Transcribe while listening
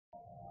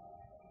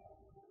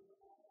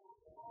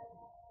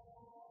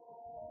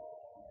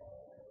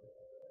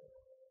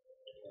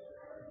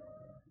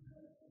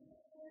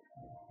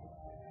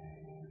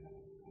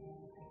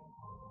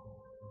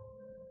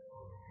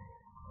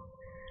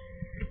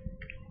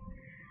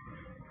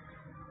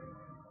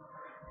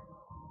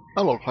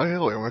Hello,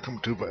 Kyle, and welcome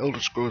to the Elder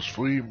Scrolls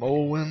 3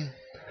 Morrowind.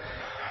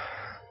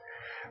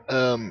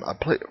 I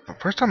played the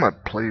first time I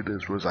played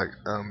this was like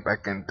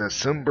back in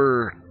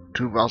December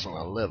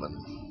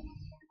 2011.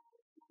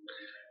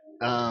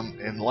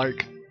 And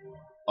like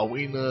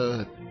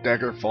Arena,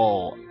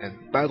 Daggerfall,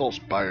 and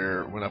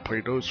Battlespire, when I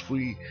played those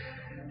three,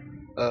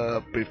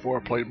 before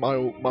I played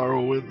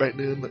Morrowind back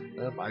then,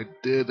 I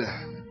did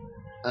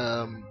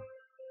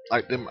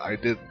like them. I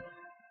did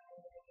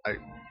like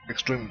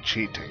extreme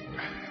cheating,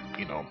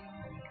 you know,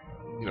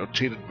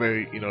 cheated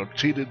very,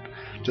 cheated.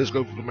 Just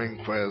go for the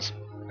main quest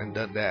and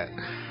done that.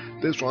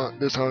 This time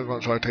I'm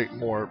gonna try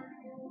to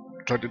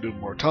try to do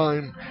more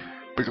time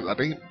because I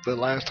think the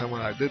last time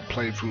when I did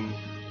play through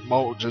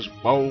just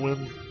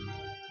Morrowind,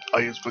 I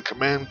used the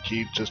command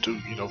key just to,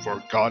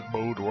 for God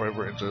mode or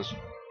whatever, and just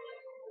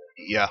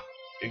yeah,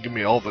 and give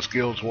me all the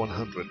skills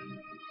 100.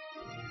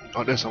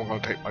 On this, I'm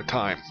gonna take my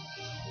time.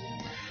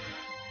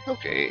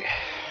 Okay.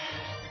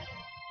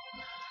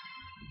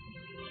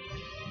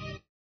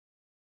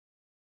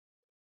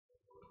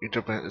 Each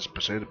event is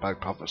preceded by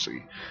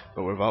prophecy,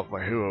 but without the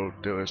hero,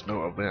 there is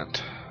no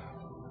event.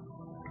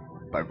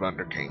 By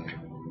Thunder King.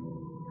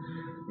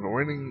 The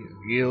waning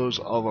years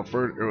of a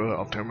third era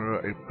of Templar,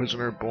 a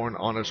prisoner born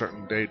on a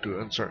certain day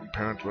to uncertain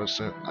parents was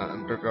sent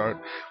under guard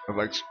with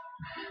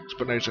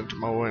explanation to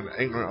Morrowind,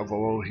 ignorant of the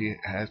role he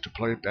has to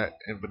play that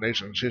in the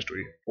nation's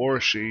history,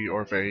 or she,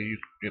 or they,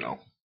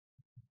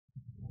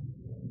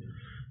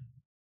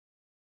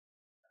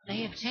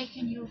 They have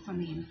taken you from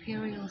the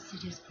Imperial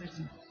City's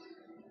prison,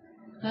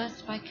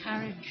 first by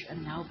carriage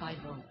and now by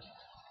boat.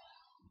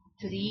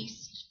 To the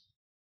east,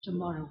 to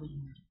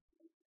Morrowind.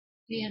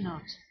 Fear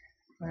not,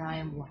 for I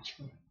am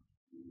watchful.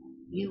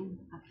 You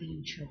have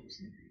been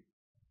chosen.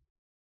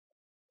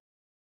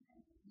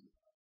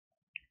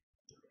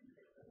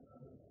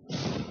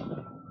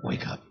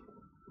 Wake up.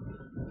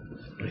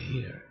 You're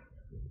here.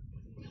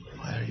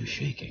 Why are you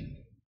shaking?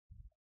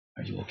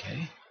 Are you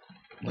okay?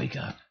 Wake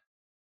up.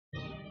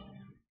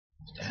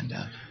 Stand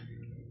up.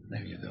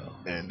 There you go.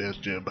 And there's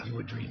Jib. You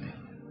were dreaming.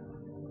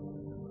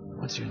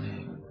 What's your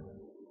name?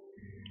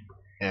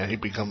 And he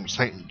becomes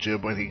Saint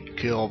Jib when he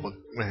kills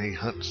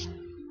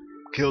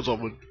all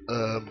the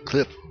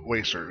cliff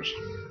wasters.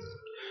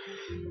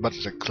 But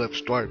it's a cliff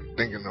strider,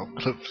 thinking of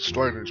cliff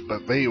striders,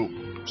 but they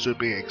should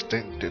be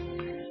extincted,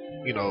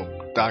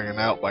 dying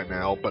out by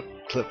now. But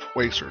cliff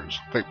wasters,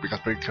 because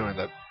they're killing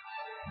that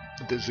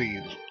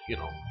disease,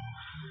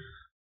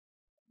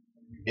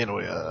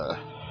 Anyway,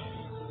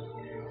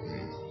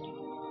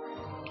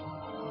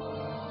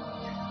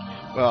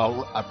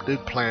 well, I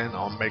did plan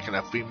on making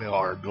a female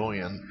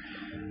Argonian.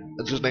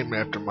 It's just named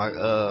after my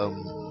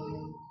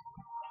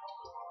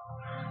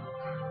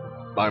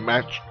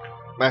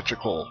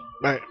magical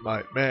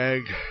my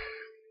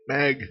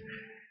mag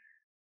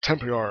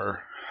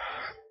templar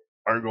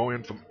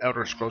Argonian from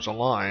Elder Scrolls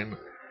Online.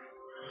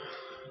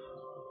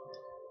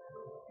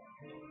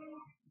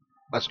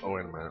 Wait a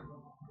minute.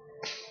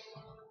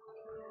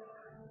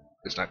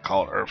 It's not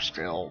called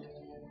Nirn-Scale.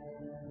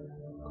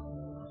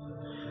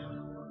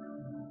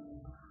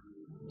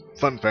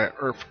 Fun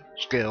fact: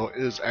 Nirn-Scale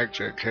is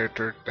actually a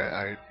character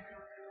that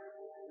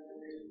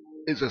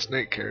is a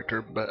snake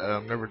character, but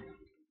never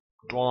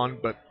drawn,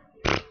 but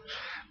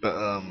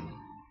a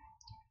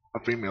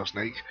female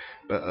snake,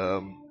 but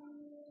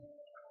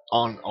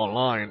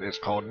online it's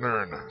called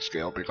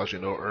Nirn-Scale because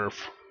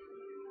Earth.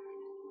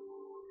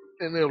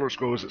 In the Elder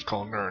Scrolls it's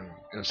called Nirn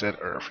instead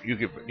of Earth.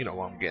 You know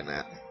what I'm getting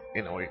at.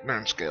 Anyway,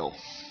 Nirn-Scale.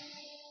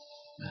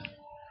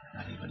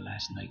 Not even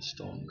last night's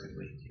storm could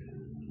wake you.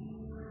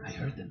 I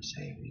heard them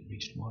say we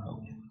reached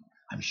Morrowind.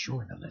 I'm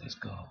sure they'll let us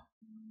go.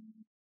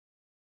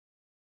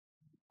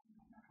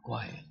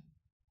 Quiet.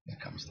 Here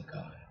comes the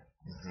car.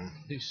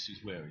 This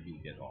is where you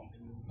get off.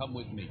 Come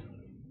with me.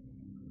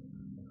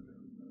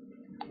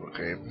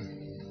 Okay.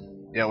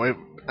 Yeah,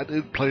 I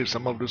did play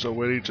some of this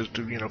already just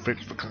to,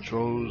 fix the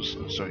controls,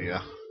 so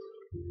yeah.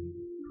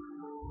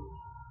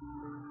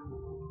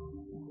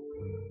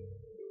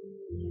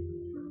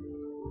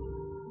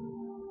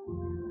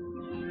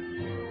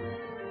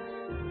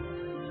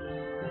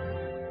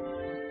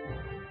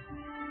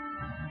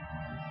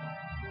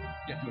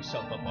 Get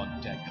yourself up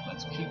on deck and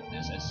let's keep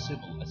this as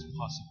civil as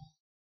possible.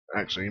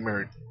 Actually, you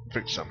may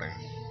fix something.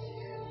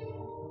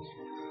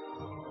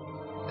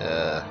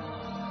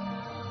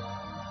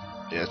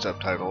 Yeah,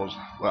 subtitles.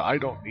 Well, I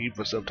don't need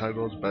the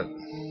subtitles, but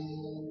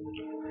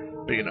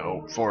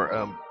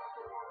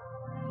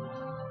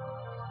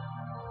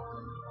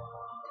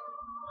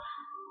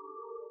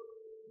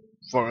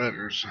for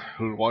others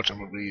who watch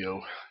my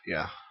video,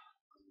 yeah.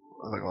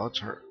 I was like, well, that's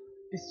her.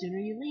 The sooner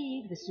you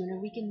leave, the sooner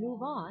we can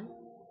move on.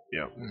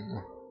 Yeah.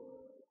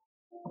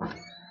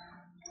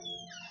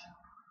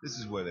 This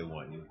is where they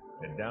want you.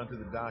 Head down to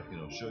the dock and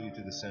it'll show you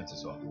to the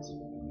census office.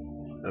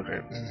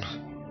 Okay.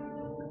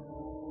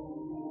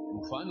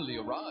 You finally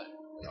arrived.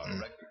 Our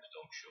records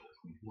don't show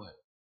who went.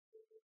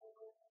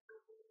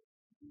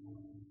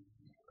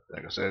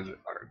 Like I said,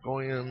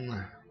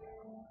 Argonian.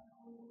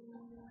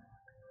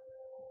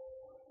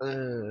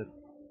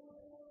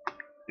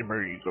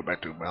 you go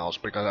back to mouse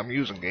because I'm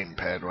using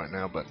gamepad right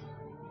now, but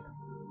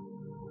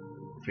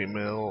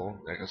female,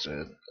 like I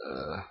said,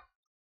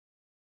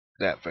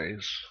 that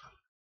face.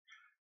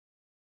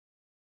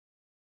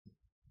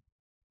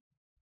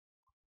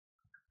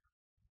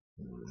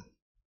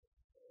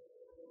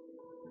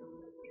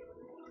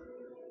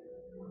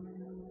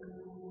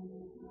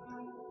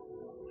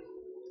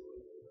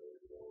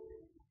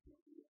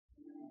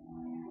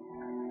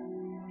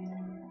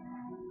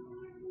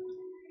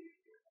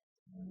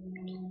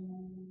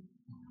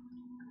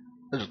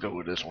 Let's go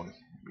with this one.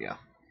 Yeah.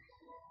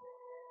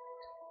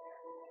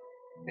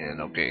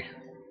 And okay.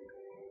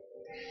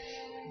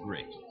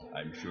 Great.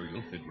 I'm sure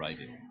you'll fit right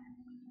in.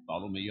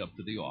 Follow me up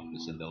to the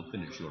office and they'll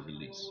finish your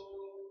release.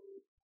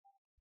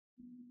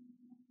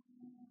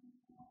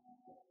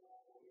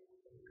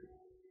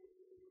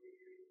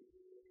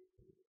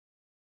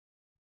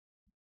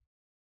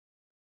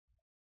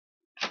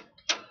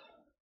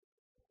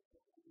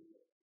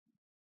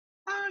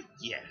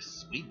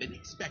 Yes, we've been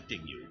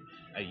expecting you.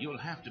 You'll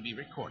have to be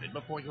recorded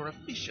before you're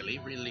officially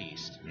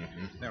released.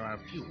 There are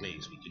a few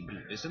ways we can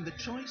do this, and the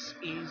choice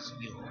is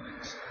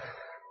yours.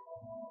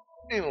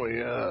 Anyway,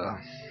 yeah,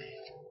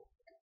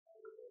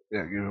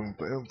 give him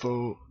the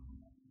info.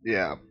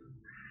 Yeah,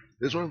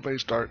 this one they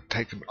start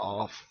taking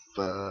off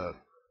the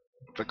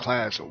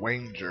class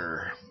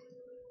Ranger.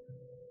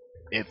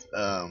 It's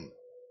I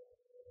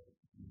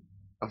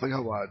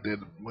forgot what I did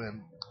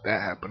when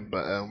that happened,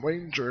 but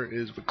Ranger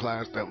is the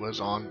class that was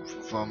on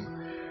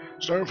from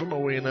starting from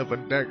Arena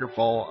and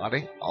Daggerfall. I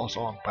think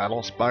also on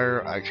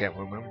Battlespire. I can't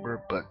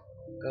remember, but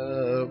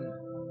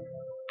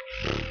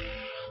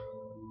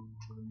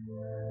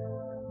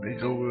we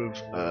go with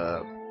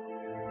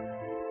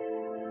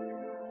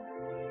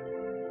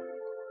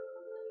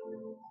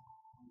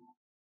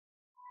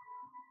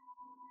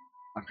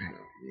okay,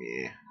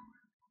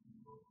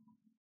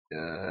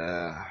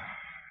 yeah.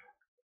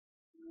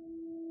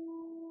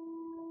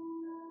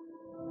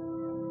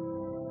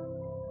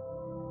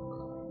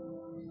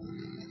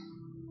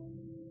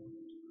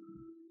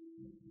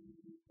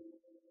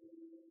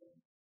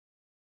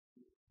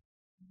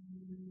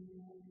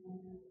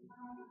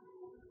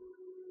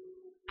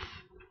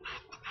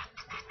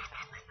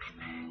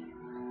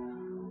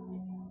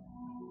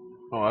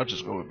 Oh, I'll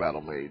just go with Battle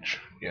Mage.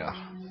 Yeah.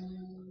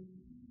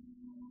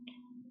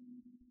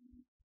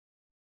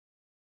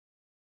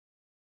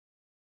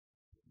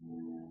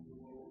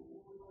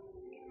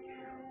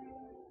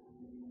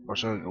 Or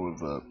should I go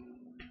with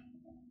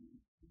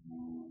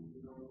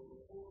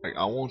like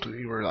I want to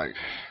either like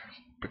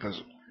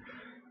because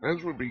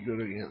this would be good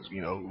against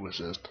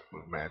resist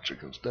with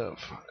magic and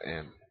stuff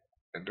and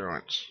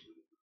endurance.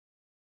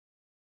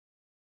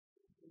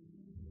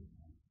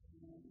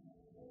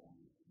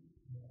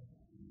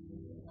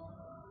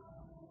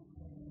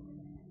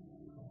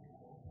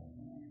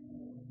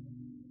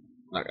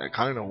 Like I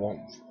kind of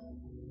want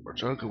or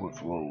should I go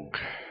with Rogue?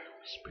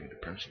 Speed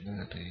of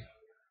personality.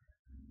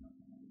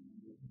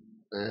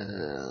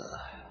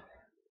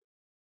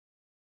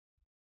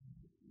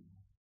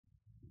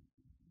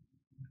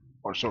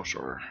 Or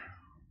sorcerer.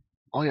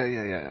 Oh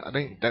yeah. I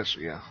think that's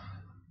yeah.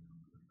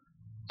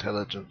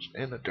 Intelligence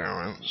and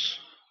endurance.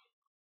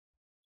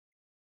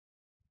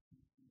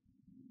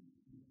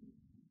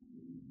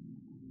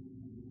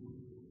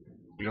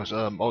 Because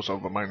also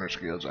the minor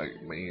skills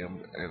like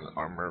medium and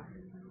armor.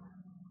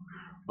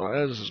 Well,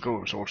 let's just go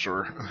with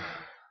sorcerer.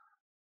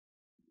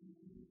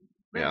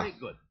 Yeah. Very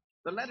good.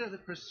 The letter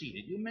that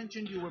preceded you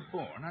mentioned you were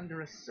born under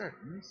a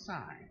certain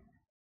sign.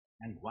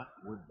 And what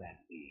would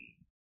that be?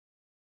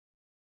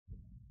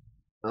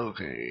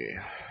 Okay.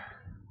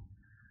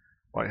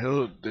 Like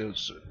he'll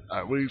this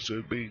we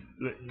should be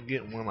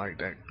getting one like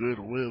that good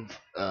with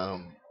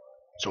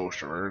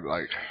sorcerer,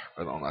 like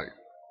I don't like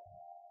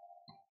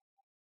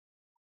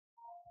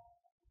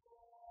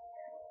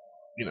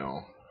you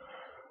know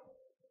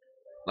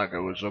like I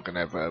was looking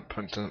at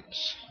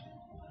Pentance.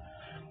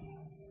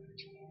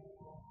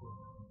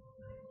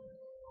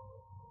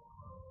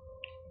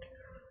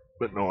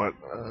 But no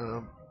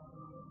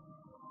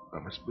my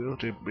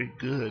ability would be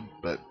good,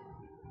 but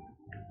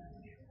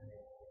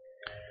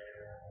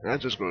I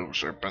just go with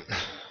serpent.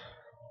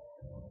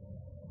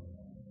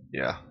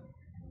 Yeah.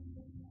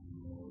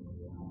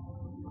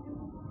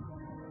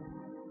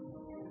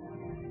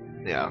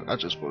 Yeah, I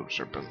just go with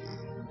serpent.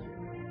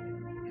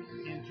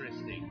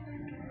 Interesting.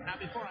 Now,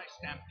 before I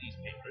stamp these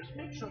papers,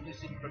 make sure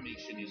this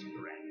information is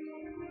correct.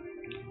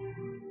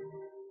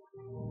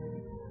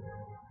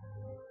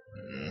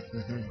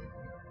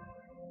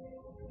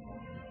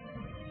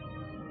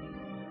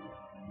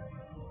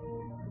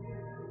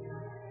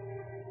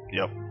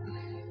 Yep.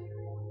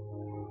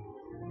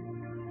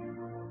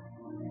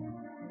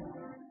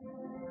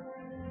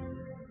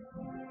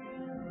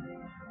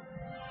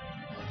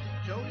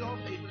 Show your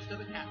papers to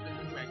the captain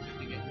when you exit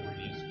to get your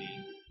release fee.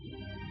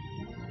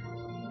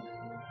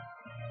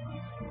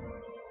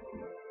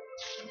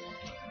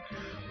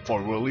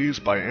 For release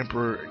by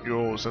Emperor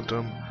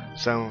Eurocentum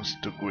Sounds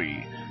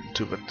Degree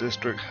to the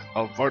district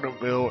of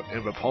Vardenville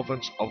in the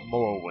province of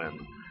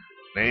Morrowind.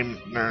 Name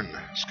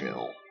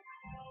Nirn-Scale.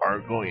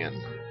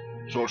 Argonian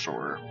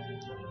sorcerer.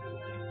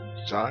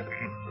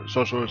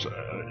 Sorcerer's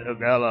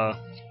Gala,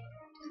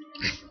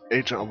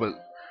 agent of a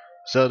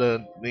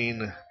Zelda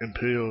Lean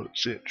Imperial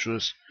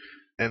Citrus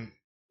and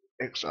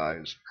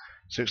Excise,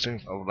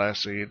 16th of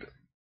last seed,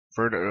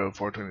 3rd of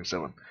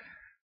 427.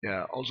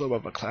 Yeah, also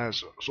about the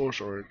class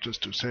sorcerer,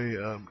 just to say,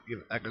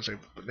 I can say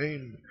the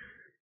name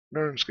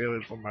Nirn-Scale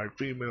is from my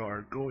female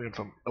Argonian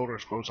from Elder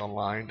Scrolls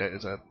Online that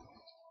is a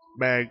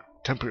mag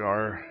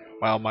templar,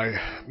 while my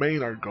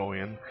main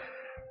Argonian,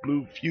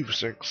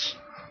 BlueSnake,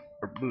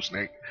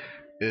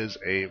 is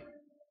a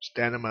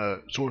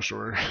stamina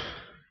sorcerer.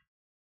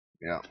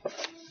 Yeah,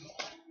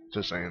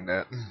 just saying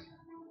that.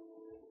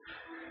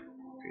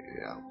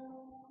 Yeah.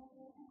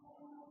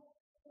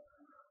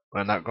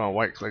 I'm not gonna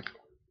right click.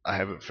 I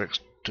have it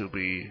fixed to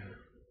be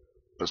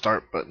the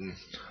start button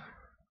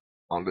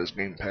on this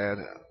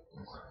gamepad.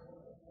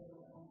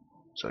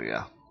 So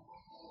yeah.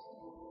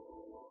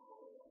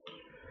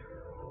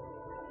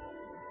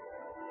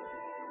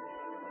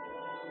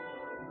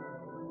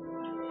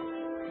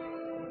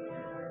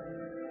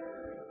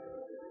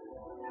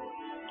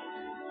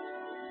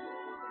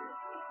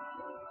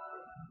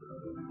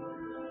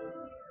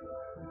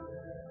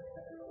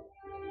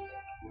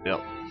 Yep.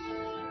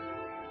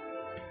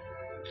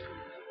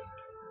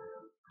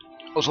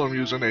 Also, I'm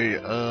using a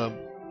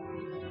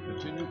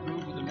Continue through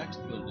to the next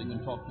building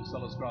and talk to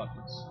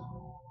Celestradus.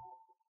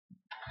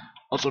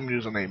 also I'm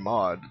using a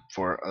mod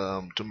for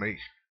to make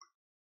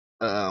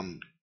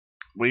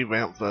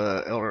revamp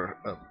the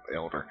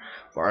elder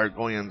for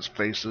Argonians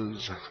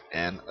faces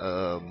and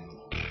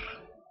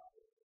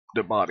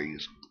the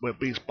bodies with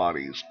beast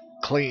bodies,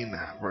 clean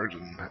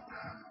version.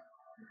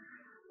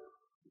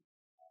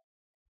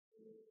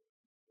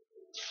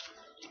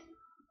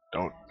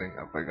 Don't think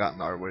I've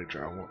forgotten our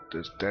wager. I want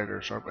this dagger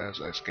sharp as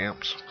a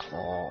scamp's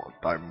claw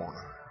diamond.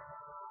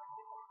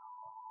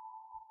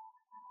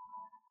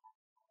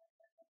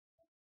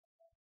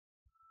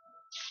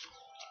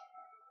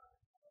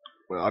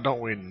 Well, I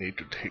don't really need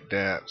to take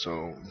that,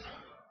 so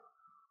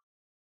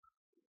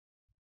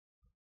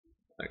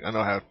like I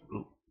know how.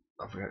 Ooh,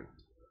 I forgot.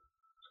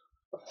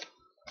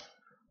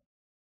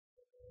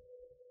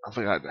 I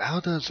forgot.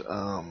 How does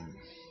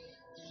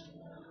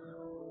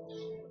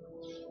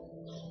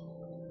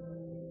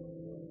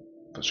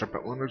the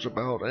serpent wanders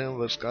about in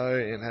the sky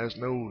and has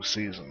no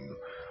season?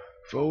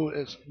 Though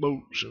its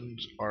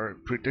motions are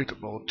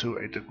predictable to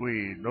a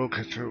degree, no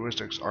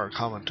characteristics are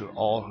common to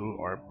all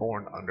who are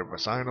born under the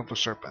sign of the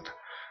serpent.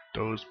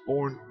 Those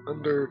born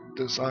under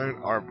the sign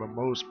are the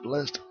most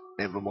blessed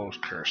and the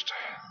most cursed.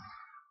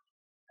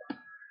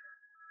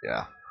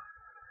 Yeah.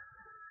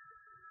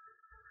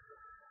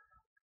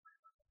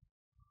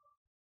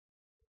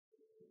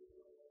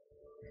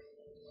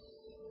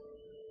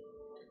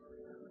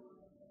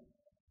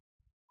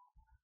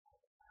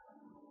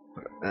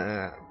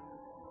 Uh,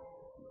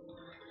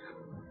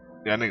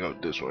 yeah, I need to go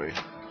this way.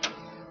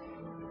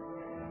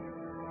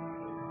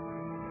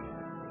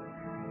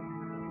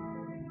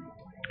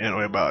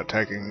 Anyway, about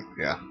attacking,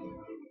 yeah.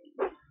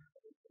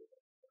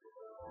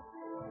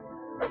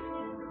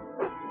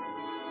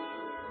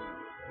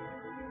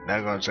 Now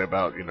I'm gonna say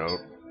about,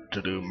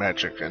 to do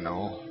magic and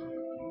all.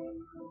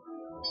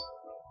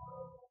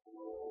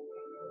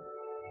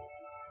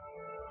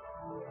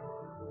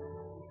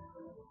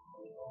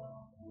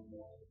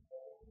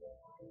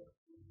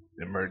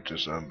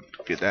 Emerges,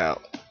 get that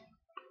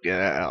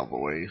out of the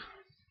way.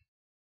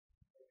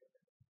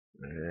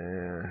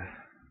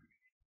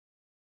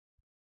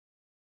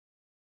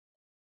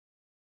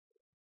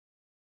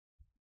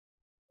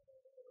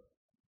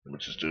 Let me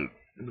just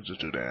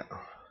do that.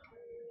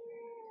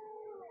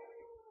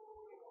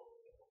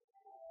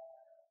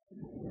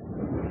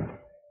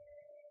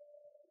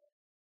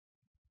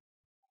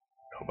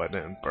 Hope I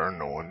didn't burn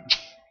no one.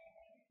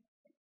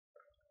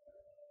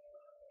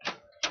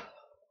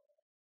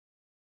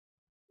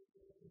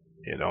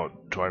 You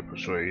don't try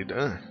persuade,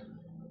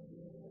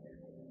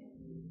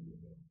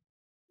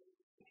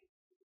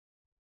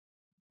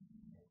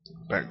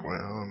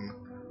 Background.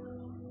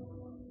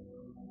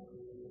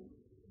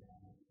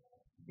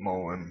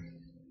 Mowing.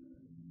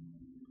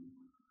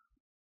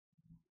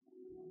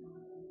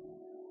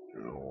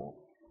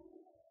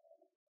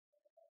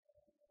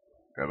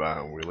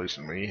 About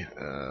releasing me,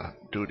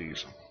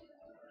 duties.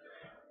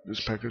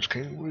 This package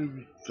came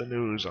with the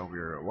news of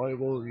your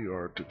arrival. You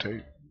are to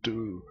take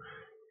 2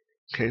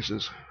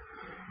 cases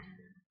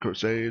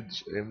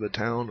crusades in the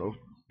town of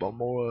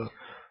Balmora.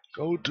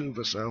 Go to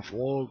the South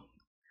Wall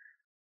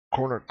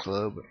Corner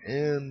Club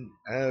and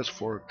ask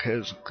for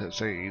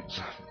Crusades.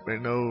 They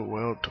know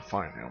well to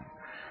find him.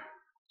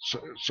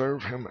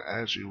 Serve him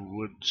as you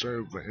would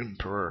serve the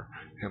Emperor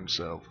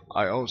himself.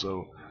 I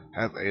also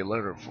have a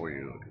letter for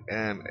you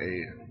and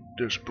a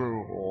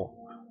disapproval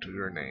to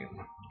your name.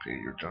 Okay,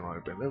 your journal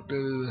has been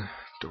updated.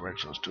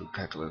 Directions to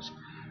Calculus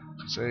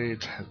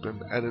Crusades has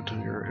been added to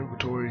your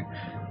inventory.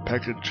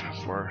 Package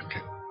for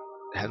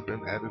has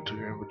been added to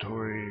your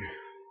inventory.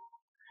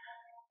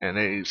 And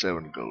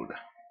 87 gold.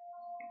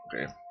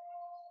 Okay.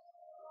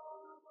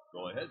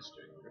 Go ahead,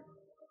 stranger.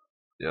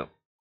 Yep.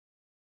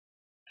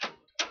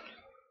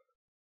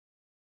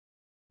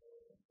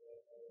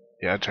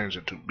 Yeah, I changed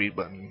it to B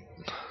button.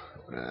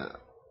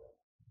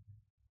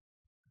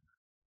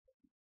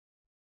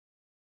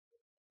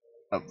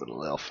 Up to the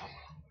left.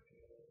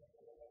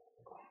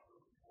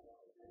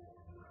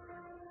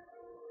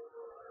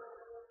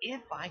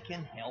 If I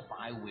can help,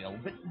 I will,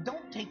 but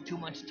don't take too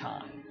much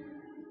time.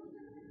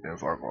 And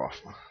fuck off.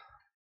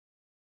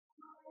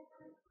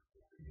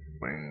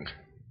 Wing.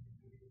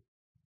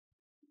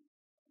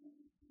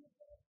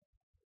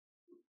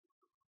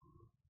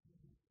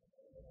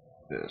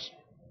 This.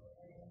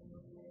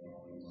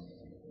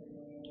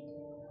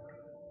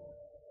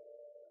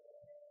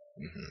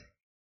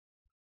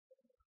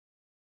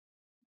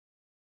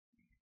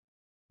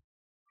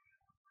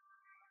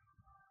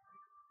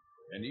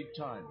 Any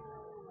time.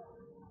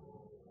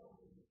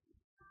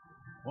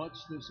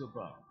 What's this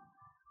about?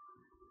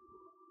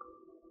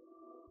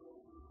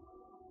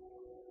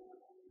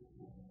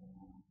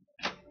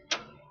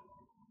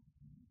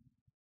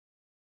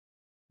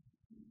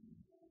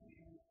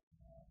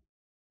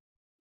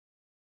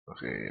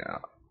 Okay, yeah.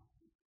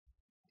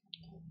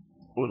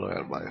 Uno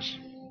advice.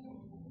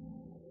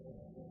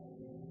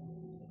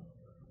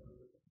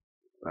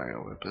 I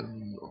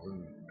open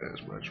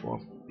as much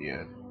one.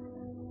 Yeah.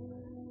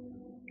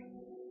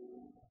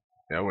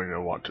 Yeah, we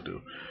know what to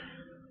do.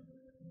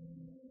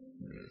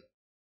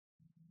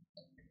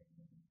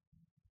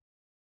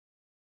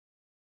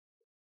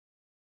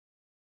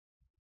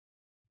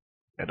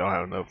 I don't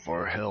have enough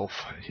for health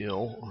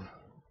heal.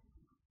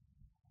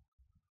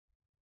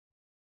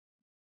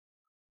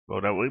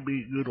 Well, that would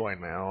be good right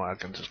now. I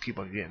can just keep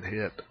on getting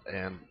hit,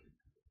 and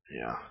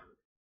yeah.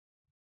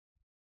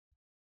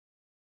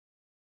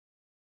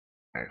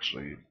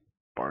 Actually,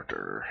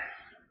 barter.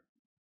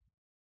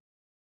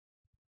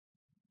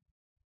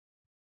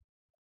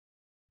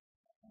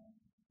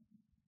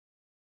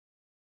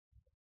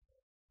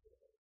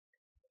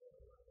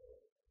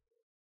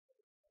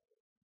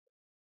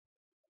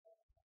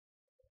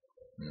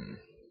 Hmm.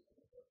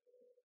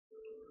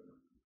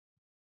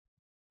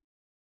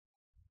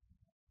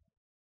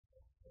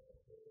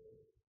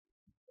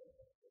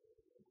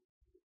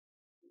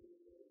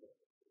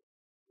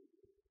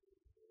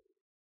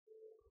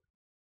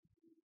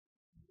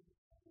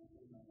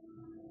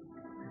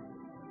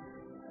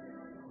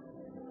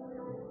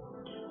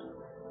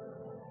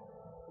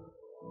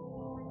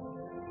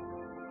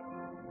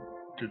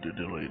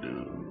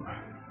 Do.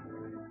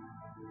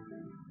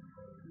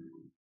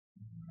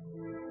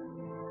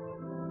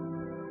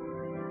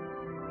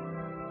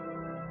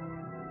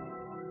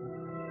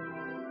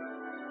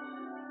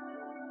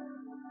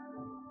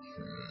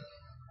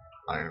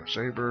 Iron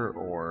saber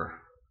or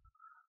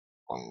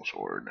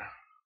longsword.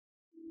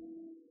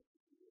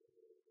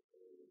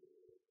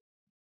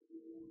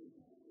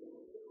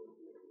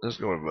 Let's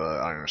go with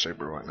iron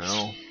saber right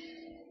now.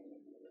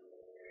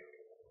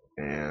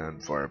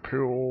 And for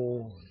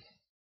apparel,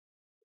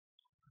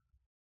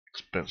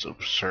 expensive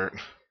shirt.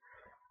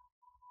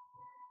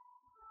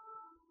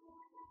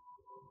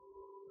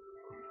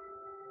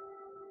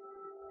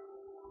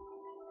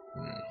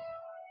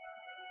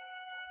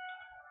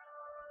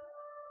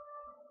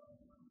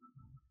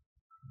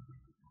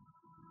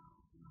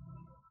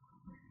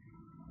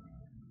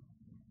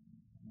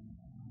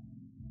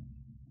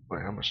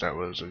 Wait, how much that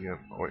was again?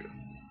 Oh, wait,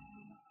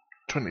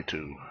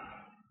 22.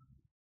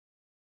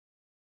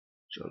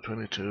 So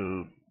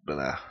 22,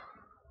 blah.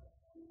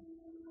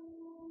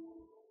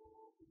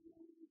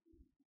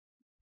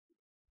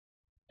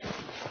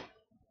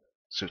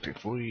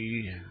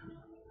 63.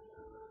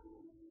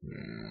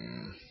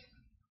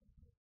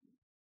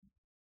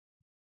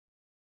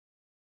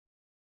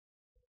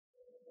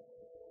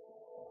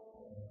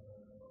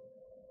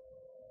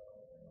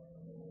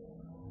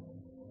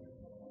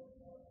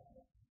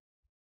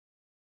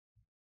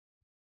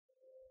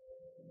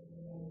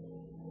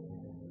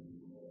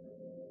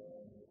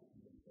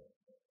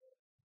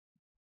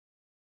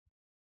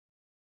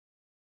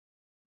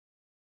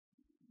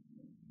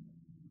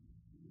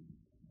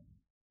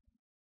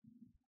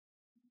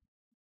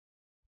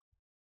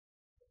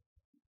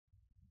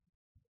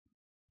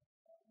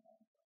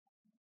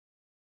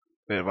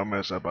 If I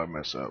mess up, I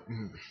mess up.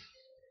 And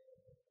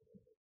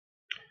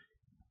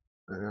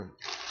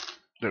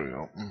there we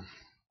go.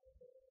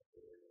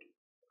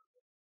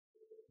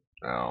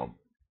 Now,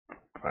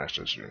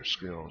 practice your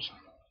skills.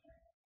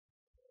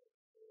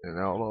 And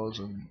outlaws,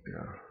 and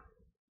yeah.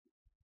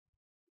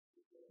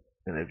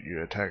 And if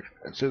you attack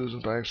a citizen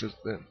by accident,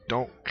 then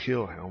don't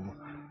kill him.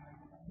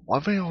 Why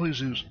they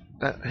always use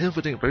that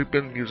heavy thing? They've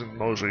been using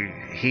mostly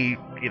he,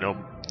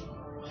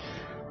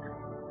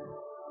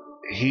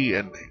 he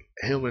and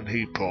him and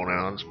he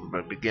pronouns from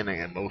the beginning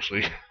and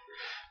mostly.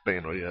 But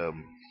anyway,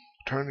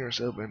 turn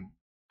yourself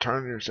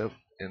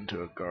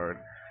into a guard,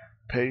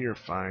 pay your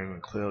fine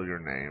and clear your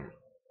name,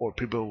 or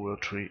people will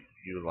treat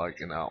you like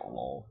an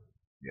outlaw.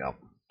 Yep.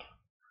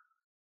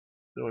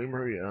 So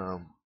Emery,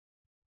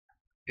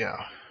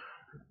 yeah.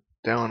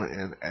 Down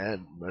and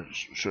add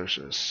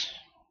resources.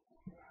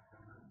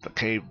 the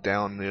cave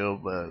down near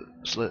the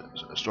slit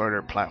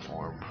strider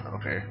platform.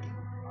 Okay.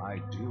 I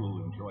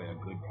do enjoy a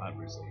good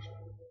conversation.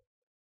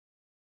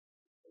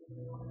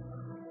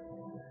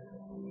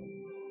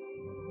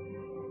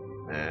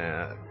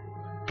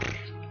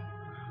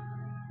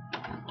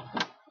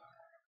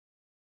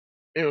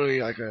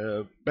 Anyway, like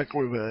back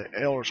with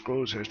Elder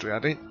Scrolls history, I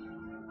think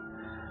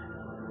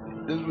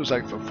this was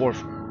like the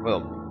fourth,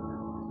 well,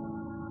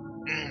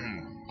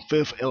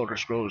 fifth Elder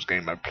Scrolls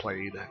game I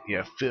played.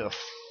 Yeah, fifth.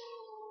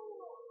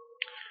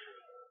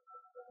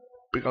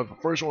 Because the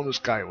first one was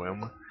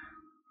Skyrim.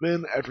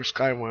 Then after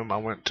Skyrim, I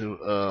went to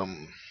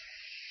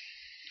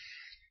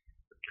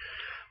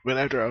Then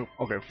after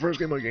okay, first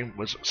game I game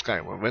was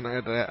Skyrim. Then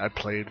after that I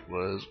played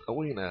was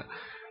Arena.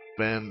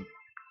 Then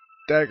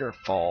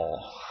Daggerfall.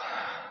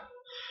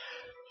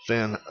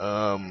 Then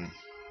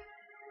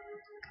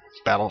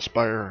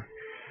Battlespire.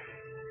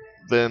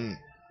 Then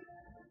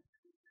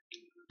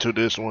to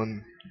this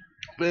one.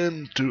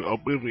 Then to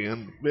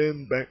Oblivion.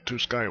 Then back to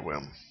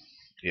Skyrim.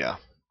 Yeah.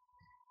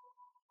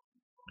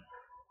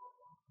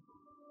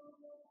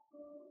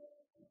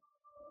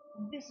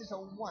 This is a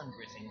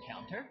wondrous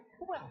encounter.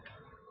 Welcome.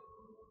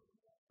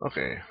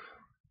 Okay.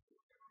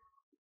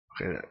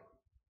 Okay.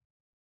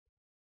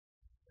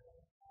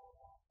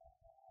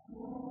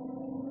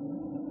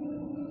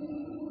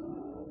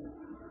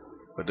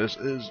 But this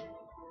is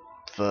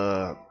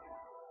the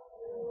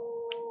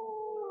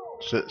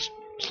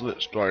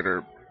Slit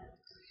Strider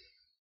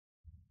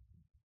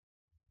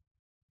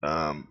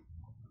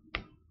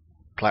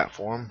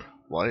platform,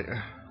 right?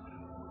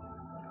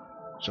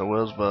 So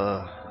where's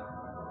the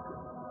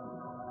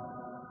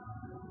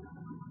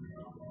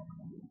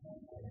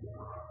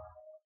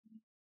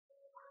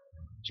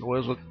so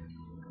where's the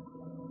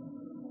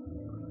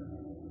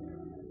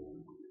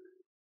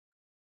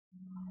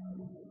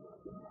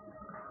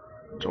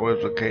so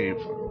where's the cave?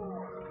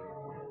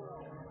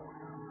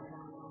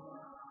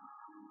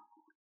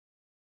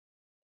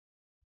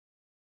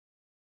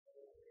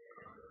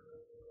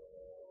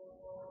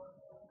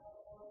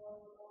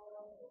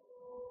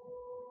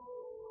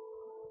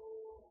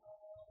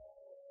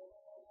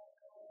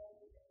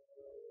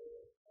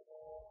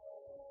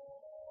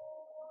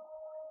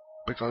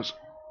 Because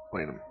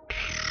wait a minute.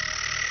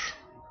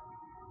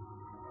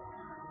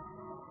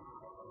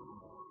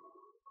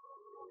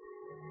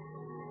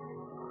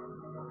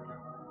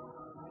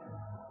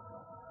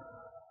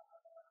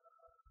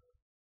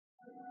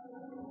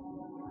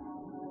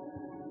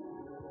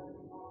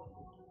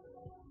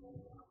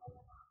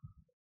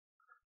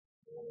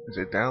 Is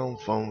it down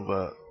from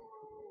the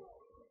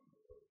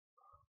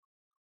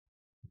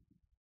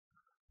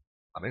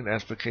I think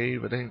that's the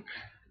cave, I think.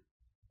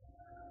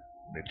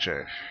 Let me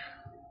check.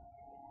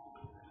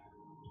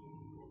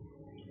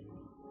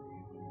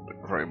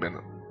 Right a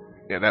minute.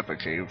 Yeah, that's the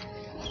cave.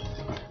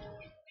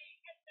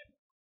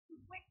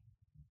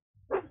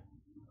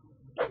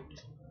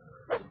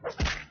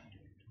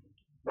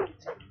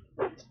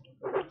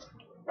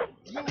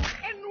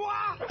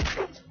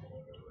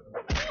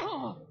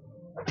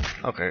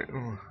 Okay.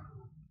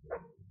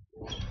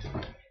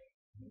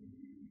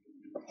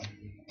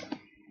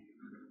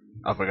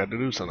 I forgot to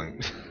do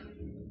something.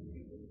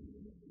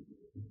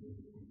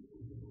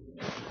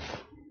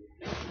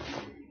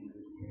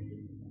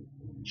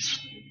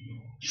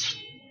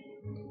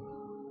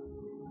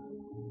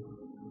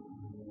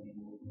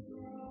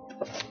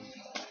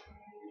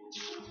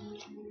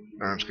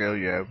 Nirn-Scale,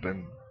 you have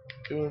been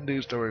given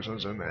these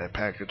directions in a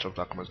package of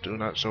documents. Do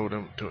not show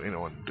them to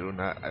anyone. Do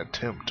not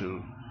attempt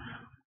to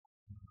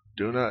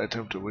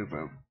leave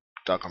the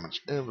documents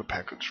in the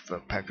package. The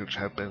package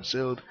have been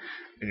sealed,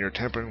 and your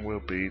tampering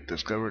will be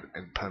discovered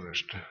and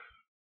punished.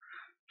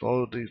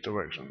 Follow these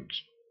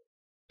directions.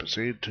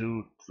 Proceed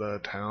to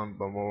the town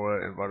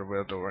Bamora and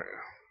Vaderville.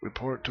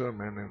 Report to a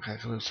man named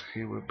Calculus.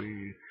 He will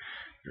be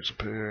your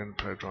superior and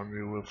patron.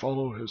 You will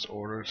follow his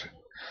orders.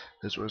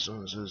 His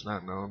residence is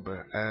not known,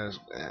 but as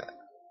yeah,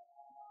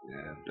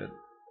 that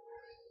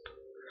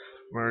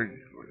where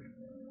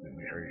let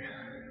me hurry.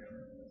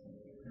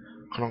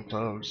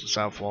 Clunkloves, the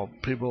Southwall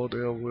people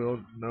there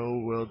will know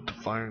will to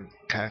find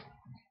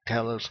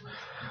Callus.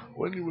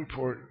 When you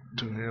report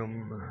to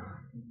him,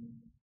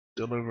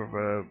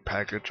 deliver a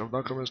package of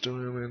documents to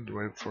him and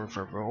wait for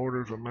further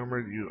orders.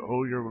 Remember, you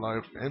owe your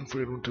life and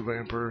freedom to the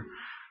Emperor.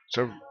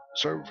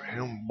 Serve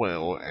him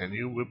well, and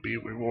you will be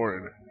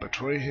rewarded.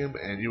 Betray him,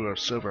 and you will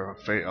suffer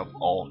the fate of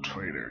all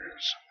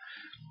traitors.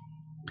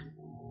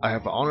 I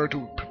have the honor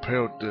to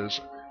prepare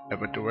this at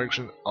the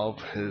direction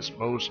of His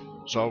Most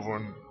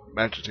Sovereign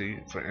Majesty,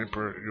 the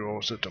Emperor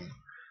Euro System.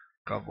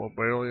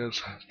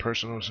 Cavaleria's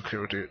personal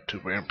security to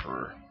the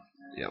Emperor.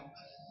 Yep.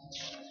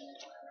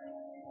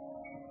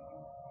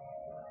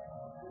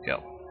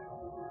 Yep.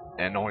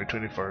 And only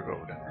 24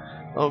 gold.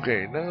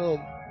 Okay, now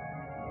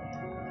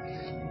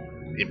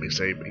let me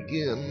save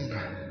again.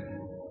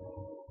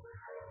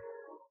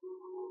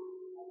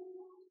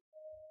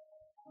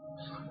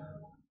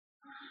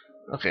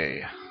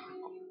 Okay.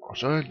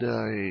 So did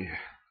I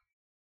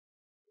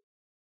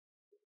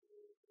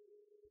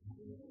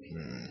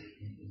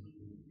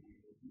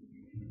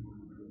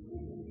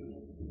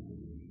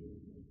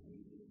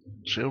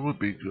Shield would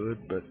be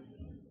good, but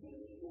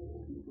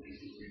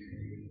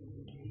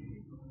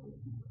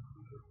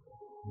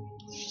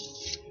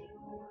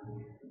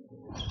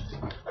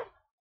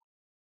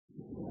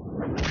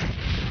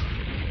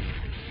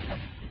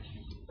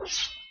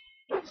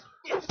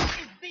This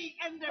is the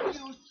end of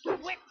you,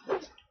 Swit!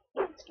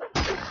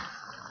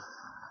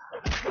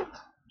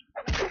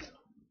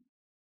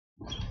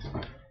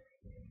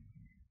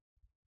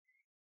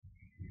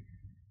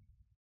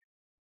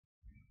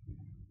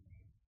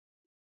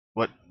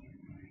 what?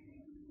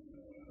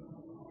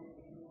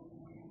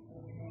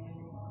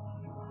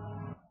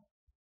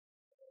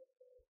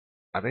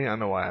 I think I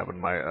know what happened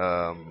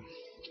to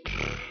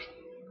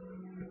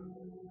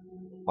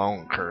my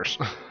own curse.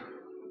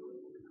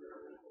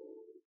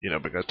 You know,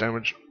 because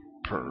damage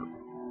per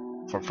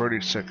for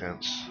 30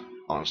 seconds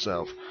on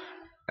self,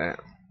 and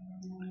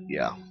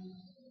yeah,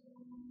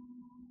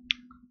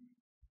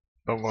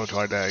 I'm gonna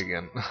try that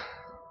again.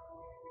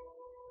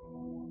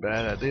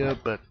 Bad idea,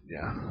 but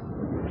yeah.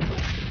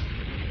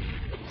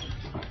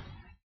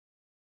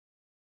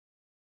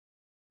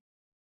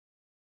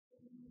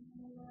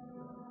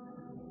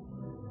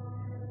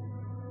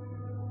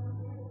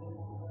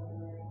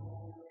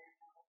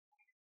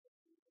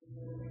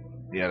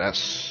 Yeah,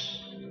 that's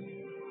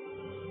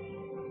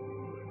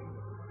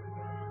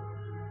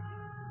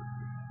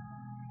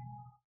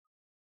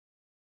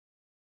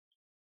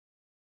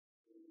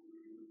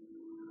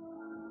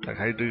like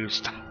how do you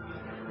stop?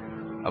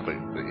 I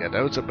mean, yeah,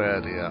 that was a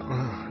bad idea.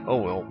 Oh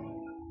well,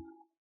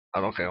 I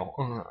don't care.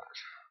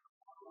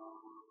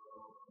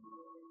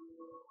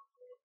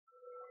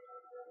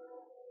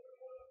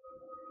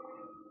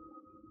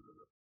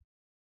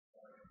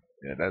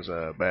 Yeah, that's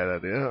a bad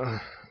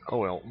idea. Oh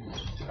well.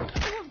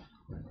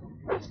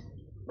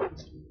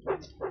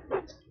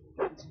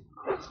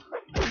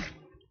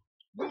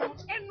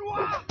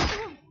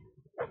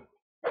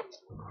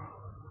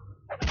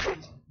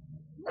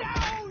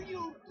 Now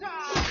you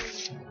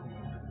die!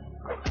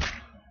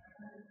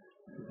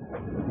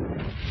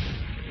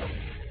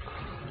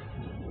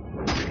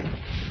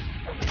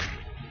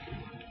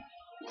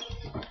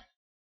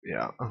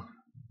 Yeah.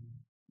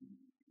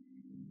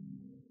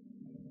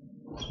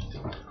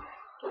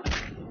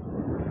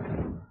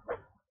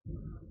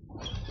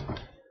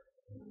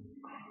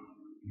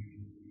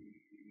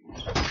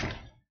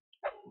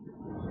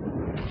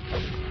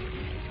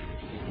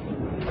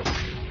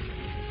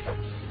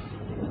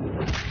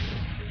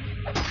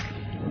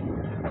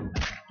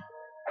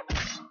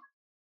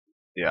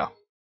 Yeah.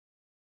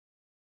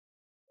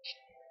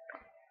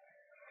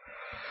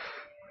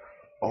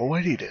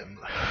 Alrighty then.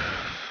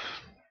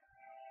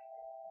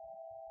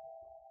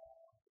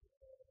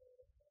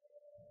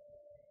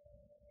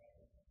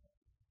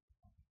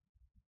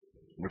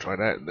 We'll try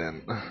that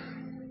then.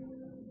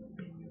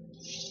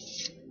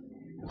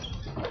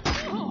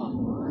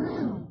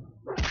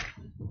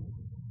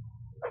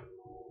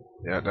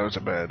 Yeah, that was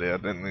a bad idea. I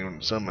didn't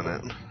even summon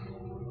it.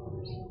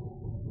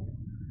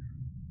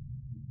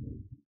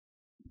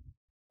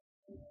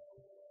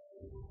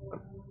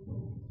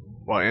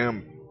 Well, I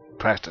am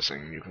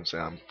practicing. You can say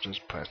I'm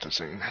just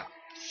practicing.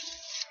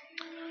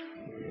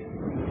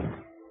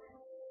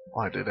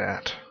 Why did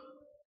that?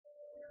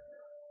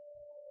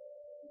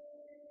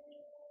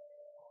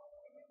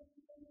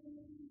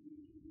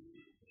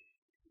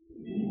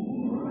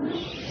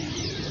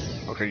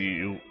 Okay,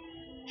 you.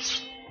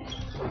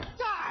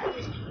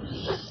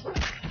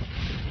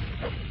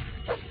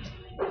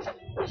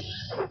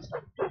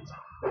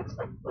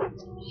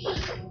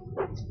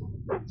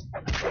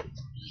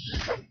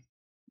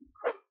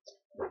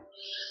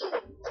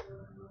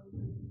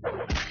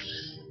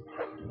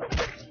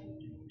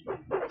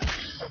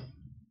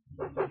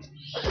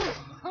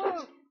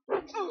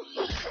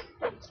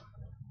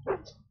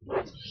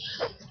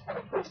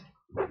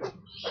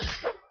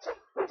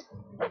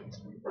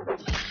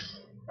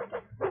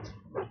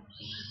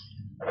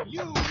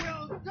 You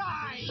will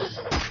die!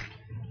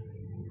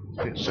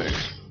 It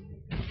says.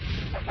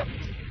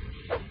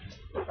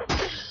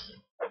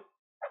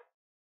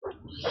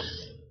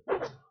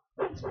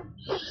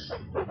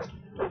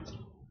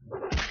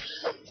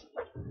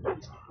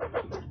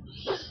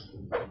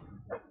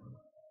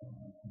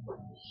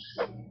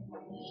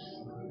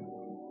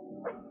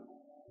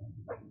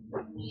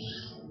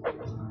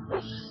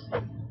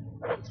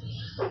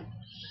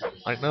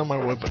 Right now, my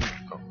weapon.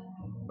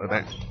 Oh,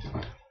 that.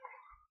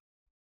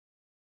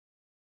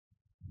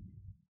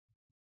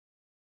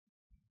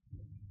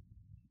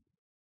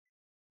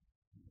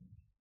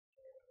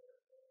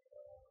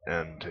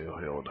 And two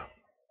healed.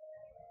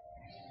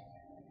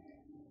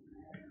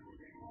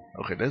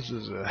 Okay, this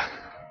is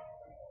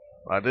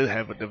I did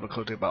have a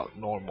difficulty about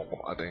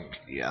normal, I think,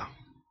 yeah.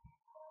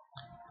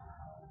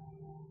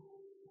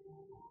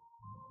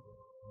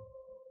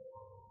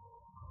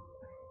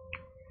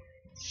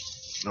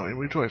 No,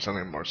 we try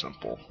something more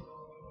simple.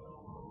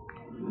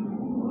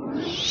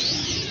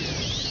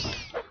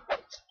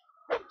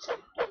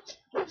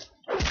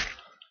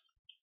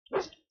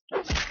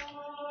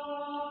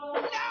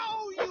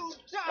 Now you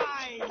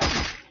die!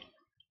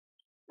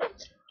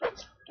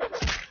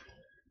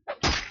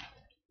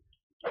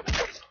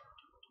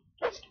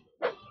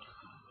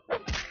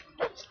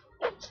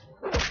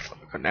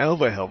 And now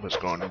the health is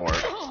going to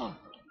work.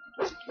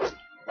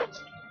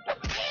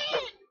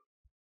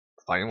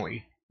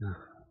 Finally.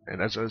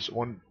 And that's just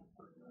one.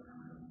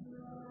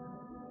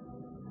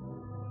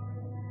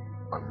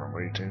 I'm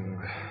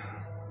waiting.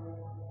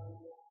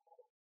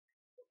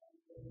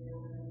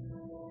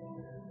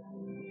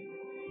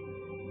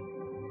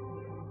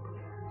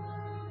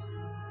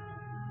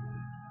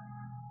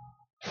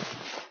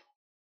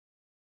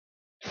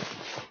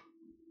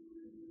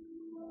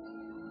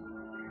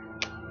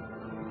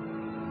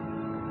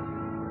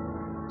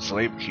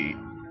 Slave key.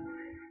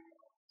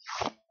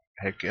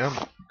 Heck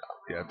yeah.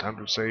 Yeah, time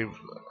to save.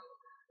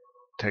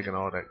 Taking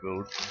all that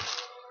gold.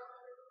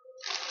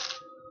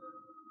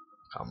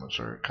 Common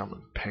shirt,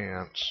 common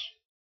pants.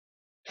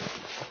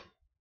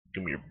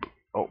 Give me your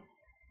oh.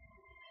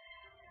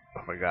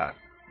 I forgot.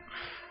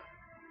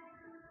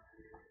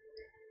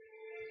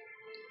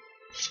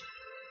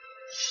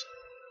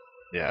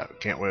 Yeah,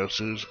 can't wear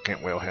shoes,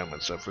 can't wear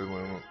helmets,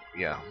 everyone.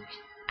 Yeah.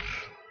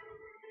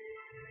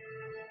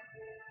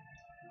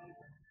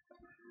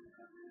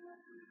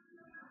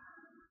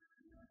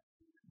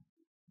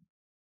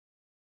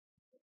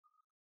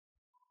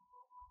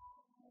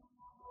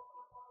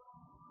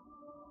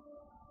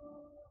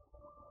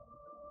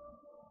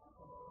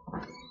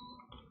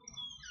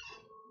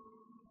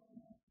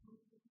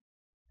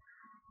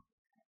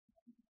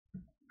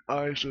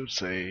 I should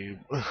save.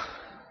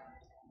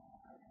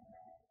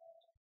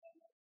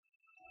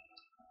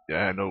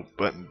 Yeah, I had no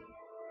button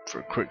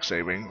for quick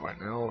saving right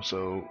now,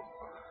 so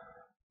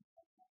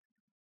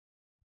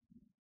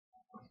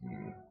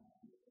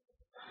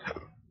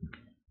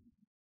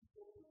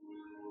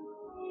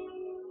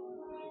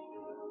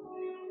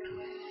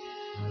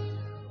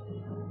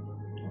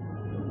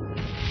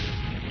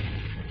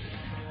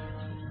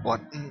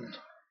what?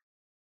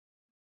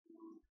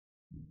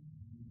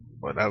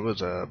 Well, that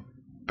was a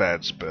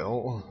bad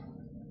spell.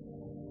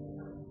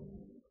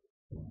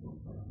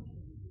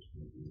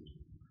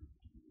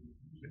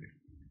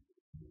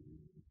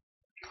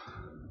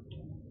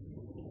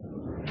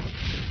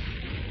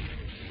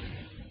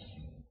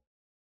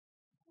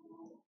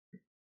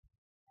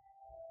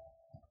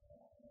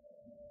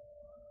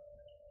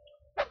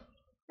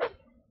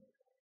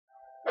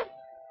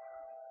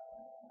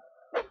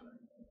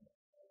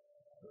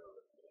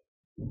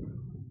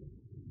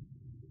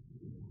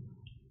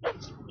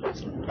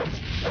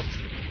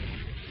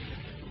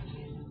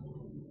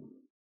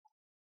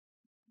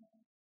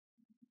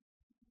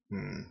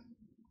 Hmm.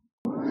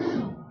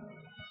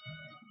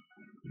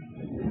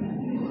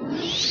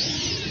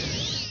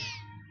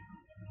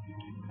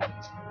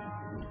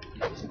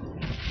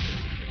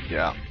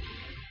 Yeah.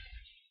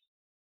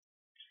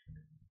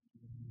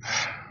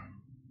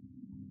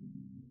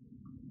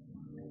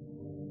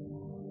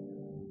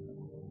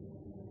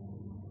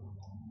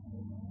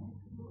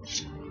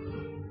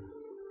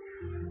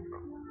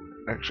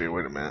 Actually,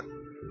 wait a minute.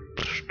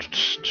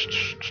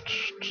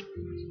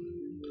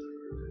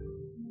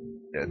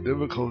 Yeah,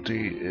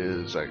 difficulty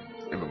is like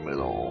in the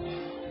middle.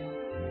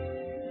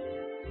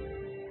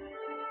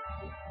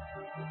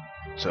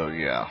 So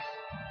yeah.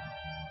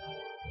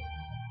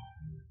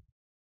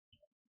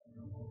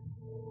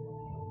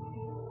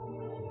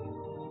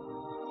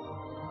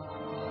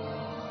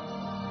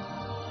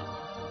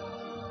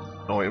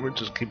 No, wait, we'll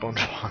just keep on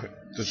trying.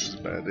 This is a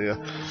bad idea.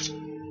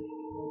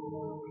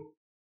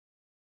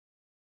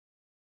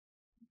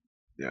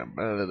 Yeah,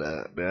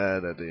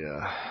 bad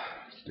idea.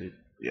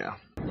 Yeah.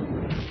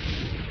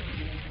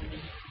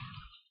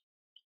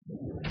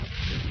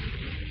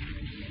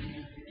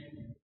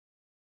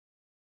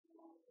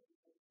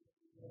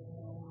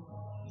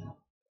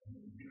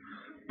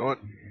 You know what?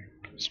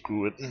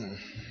 Screw it.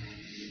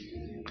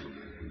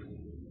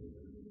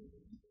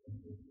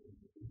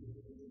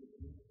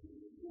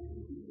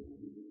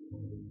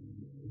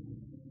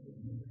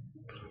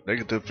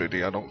 Negative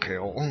 50, I don't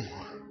care.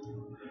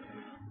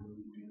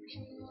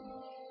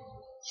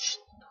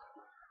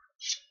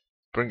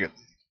 Bring it.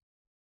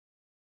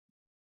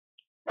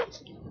 I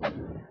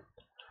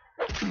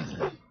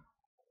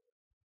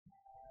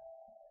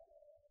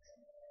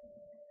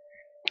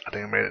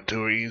think I made it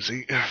too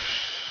easy.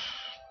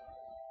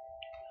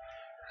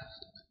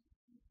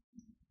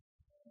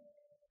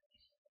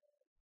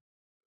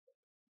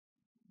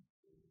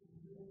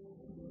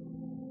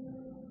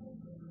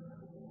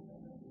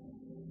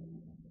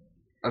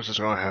 I'm just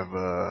gonna have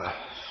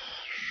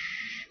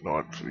no,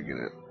 I'd forget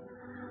it.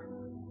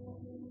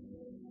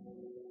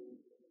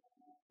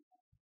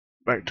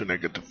 Back to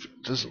negative.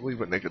 Just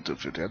leave it negative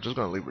 50. I'm just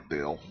gonna leave it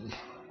there.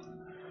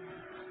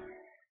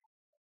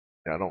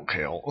 Yeah, I don't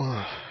care.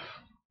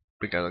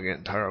 Because I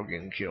get tired of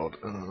getting killed.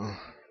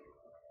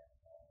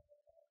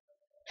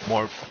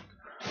 More.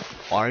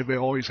 Why they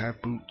always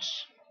have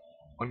boots?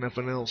 Or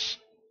nothing else?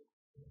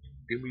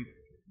 Give me.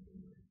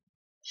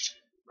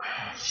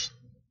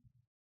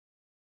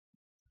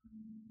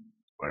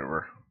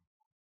 Whatever.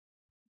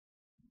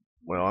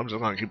 Well, I'm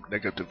just gonna keep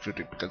negative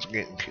 50 because I'm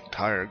getting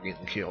tired of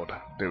getting killed.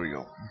 There we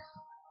go.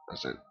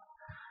 That's it.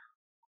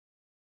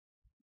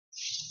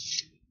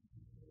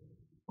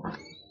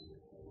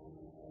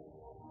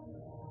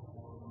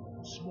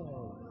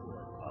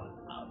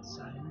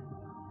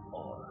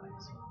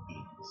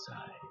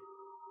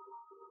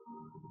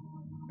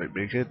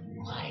 Big kid?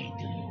 Why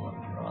do you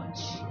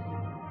approach?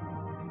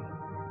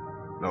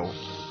 No.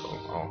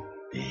 Oh.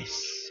 This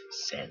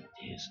scent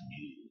is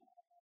new.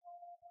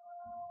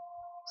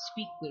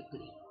 Speak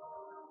quickly.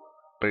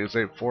 But you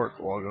say fork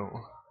a while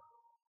ago.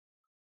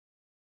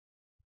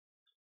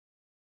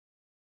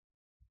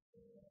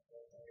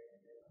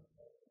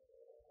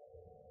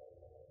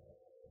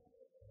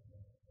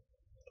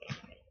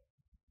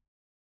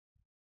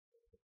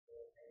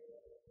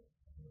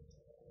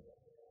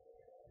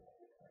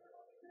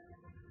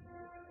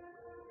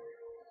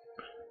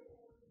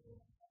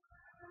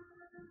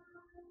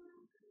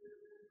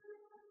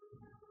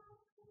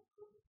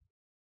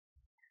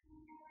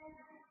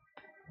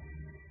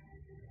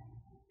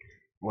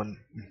 One.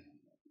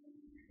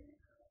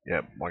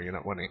 Yeah, why you're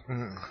not winning?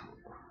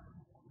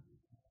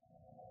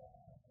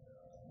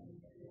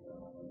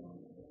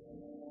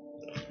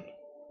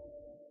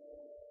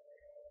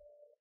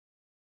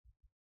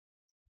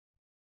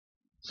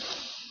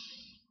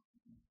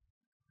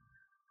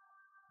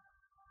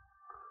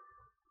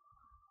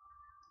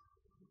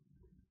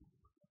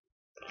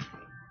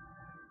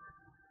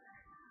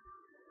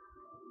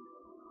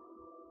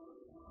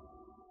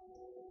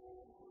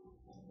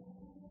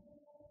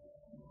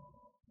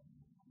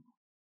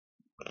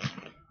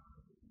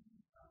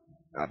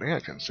 I think I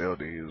can sell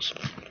these.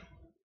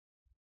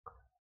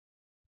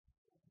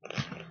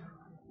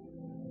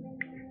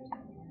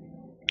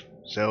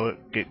 Sell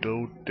it, get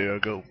gold, there I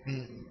go.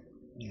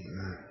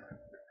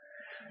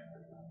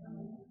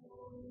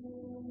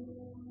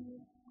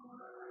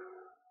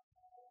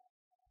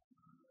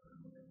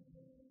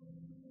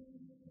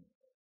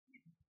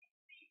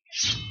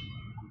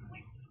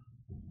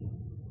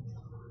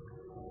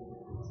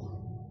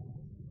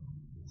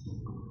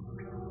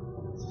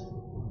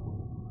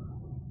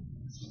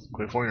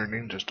 Quit throwing your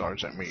ninja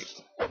stars at me.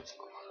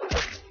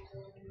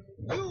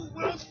 You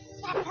will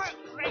suffer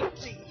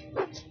greatly.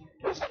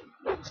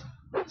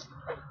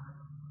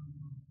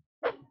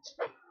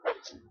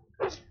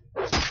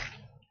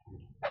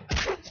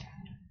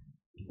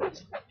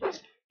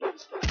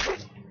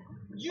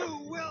 You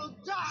will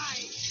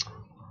die.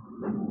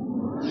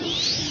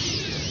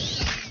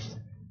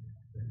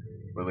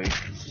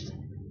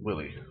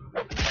 Willie.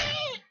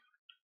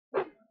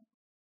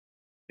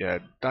 Yeah,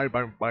 die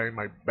by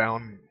my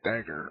bound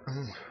dagger.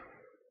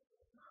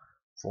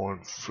 Throwing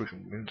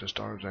freaking ninja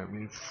stars at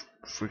me.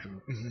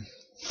 Freaking.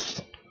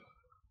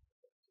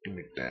 Give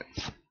me that.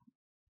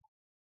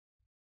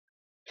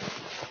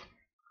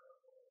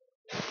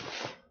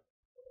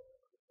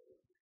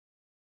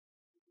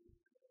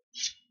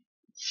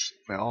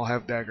 They all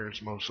have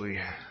daggers mostly.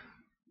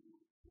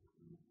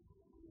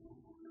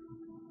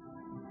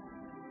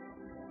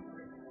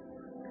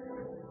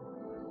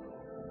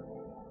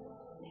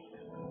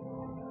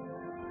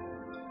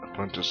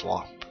 Apprentice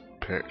loft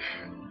pick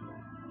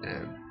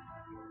and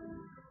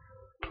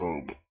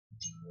probe.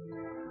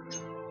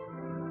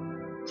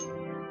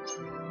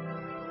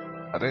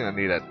 I think I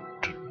need that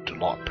to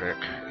lock pick.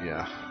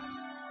 Yeah.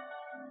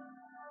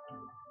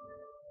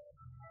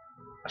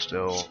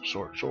 Still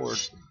sword.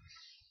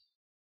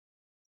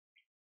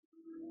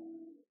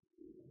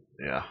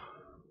 Yeah.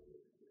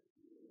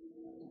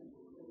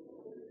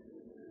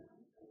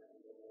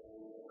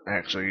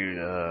 Actually,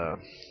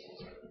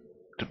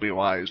 to be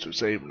wise to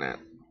save that.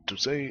 To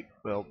save,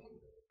 well,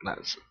 not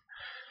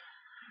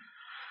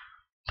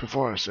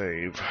before I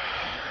save.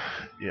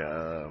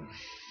 Yeah.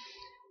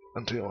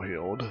 Until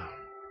healed.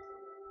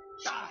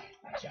 Die,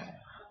 my child.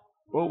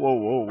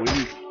 Whoa, we.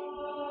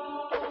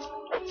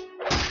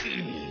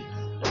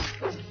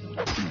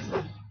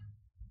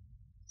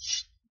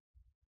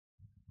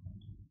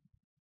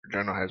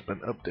 Journal has been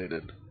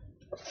updated.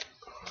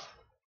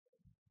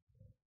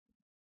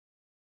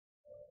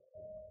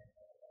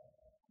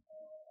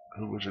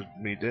 Who was it?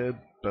 Me dead,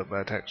 but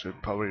my attack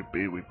should probably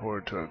be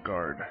reported to a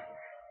guard.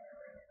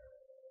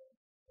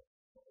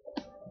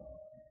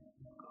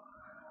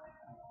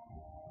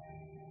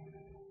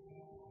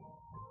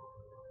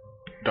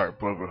 Dark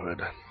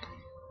Brotherhood.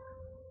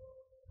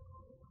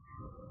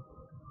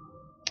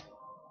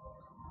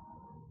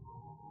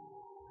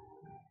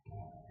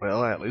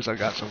 Well, at least I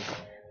got some.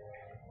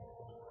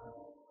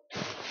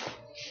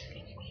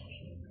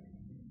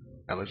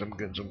 At least I'm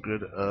getting some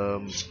good,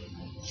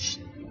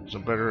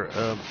 some better,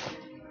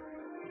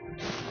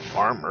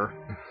 armor.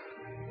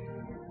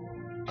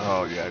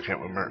 Oh yeah, I can't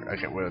remember. I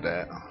can't wear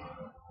that.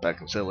 But I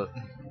can sell it.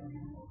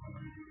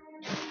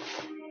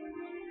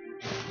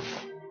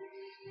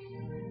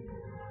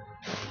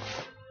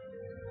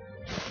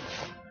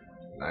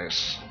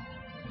 Nice.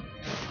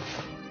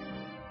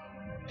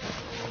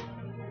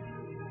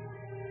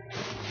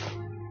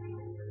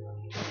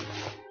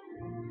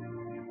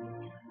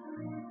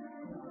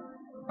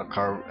 A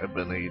carved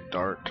ebony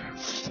dart.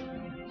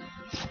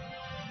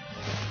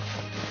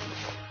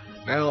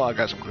 Now I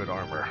got some good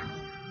armor.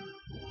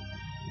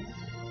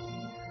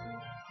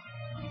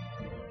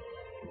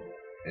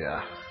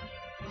 Yeah.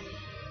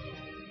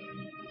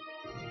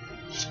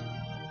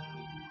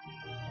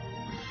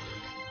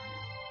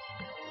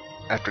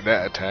 After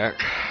that attack,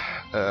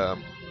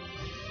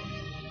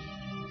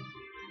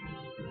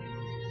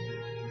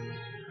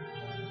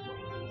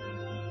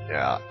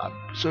 Yeah, I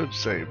should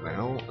save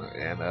now,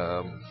 and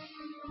oh,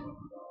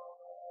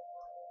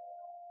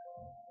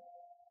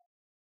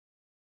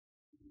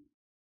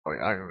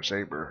 yeah, Iron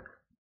Saber.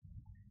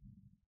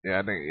 Yeah,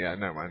 I think, yeah,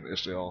 never mind, it's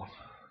still,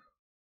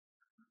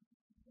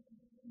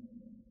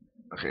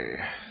 okay.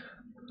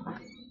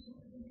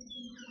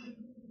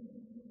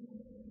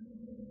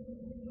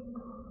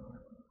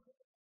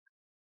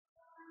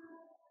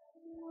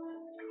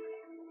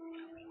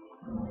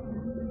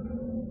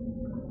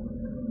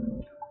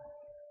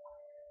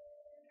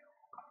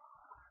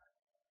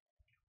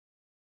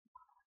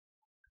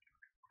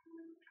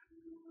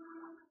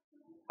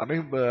 I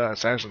think the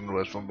assassin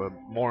was from the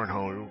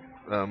Mornhold,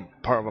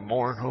 part of a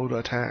Mornhold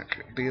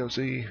attack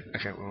DLC. I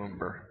can't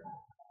remember.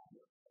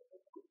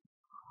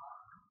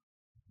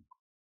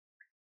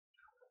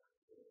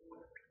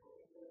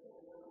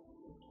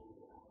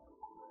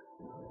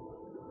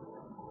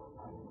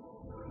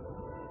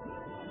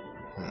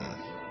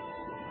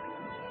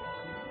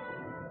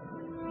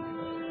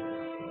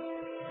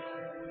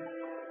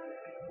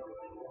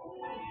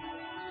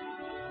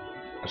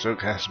 I still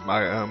cast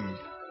my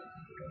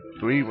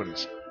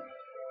grievance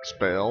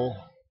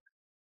spell.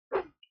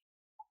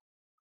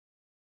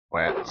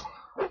 Wow.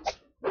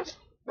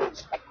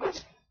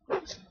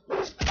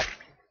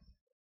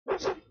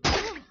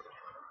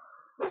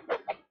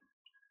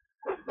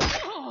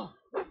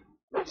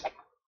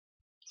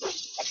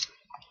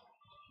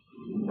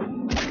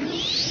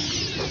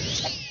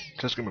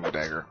 Just give me the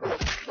dagger.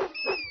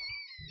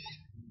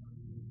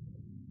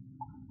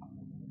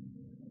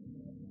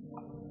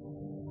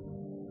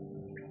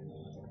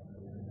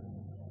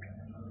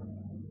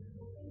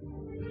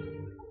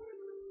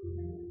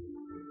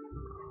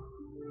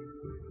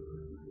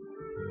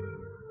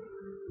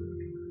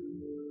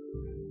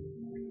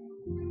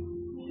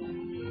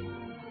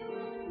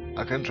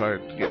 I can try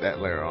to get that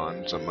layer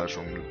on some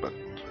mushrooms, but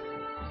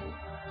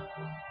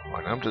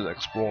right now I'm just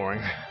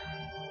exploring.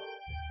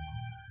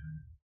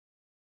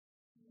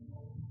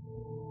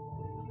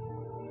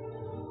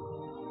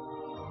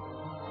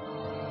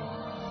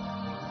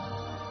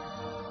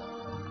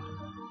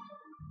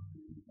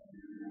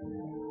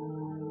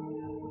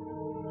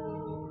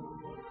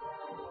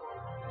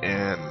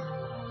 And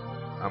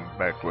I'm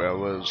back where I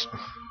was.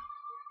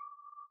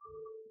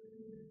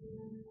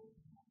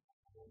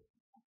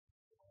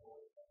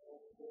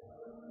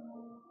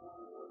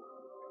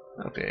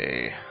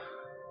 Okay.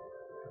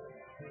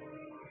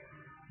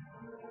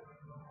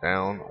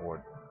 Down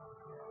or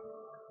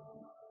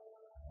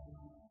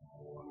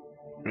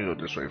let me go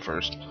this way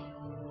first.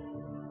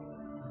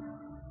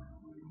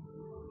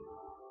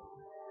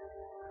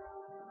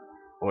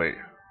 Wait.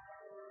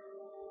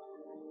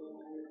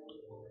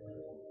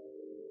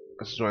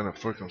 Let's join a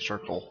freaking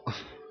circle.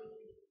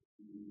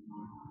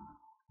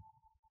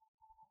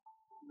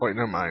 Wait,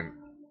 never mind.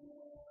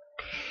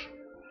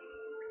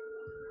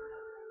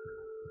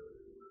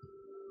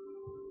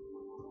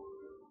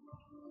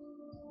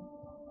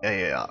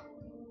 Yeah,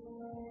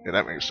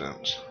 that makes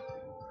sense.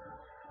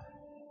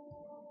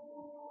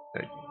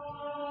 Hey,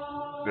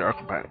 the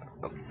archipelago.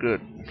 Oh,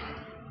 good.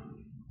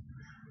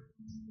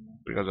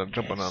 Because I'm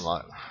jumping on a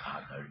lot.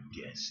 Honored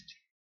guest.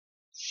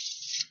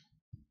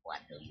 What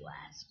do you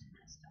ask,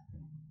 master?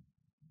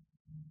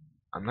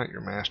 I'm not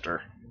your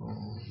master.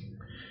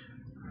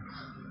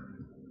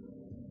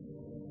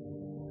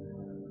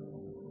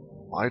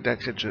 Why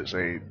that kid should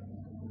say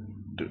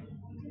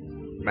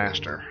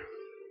master?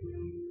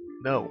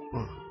 No.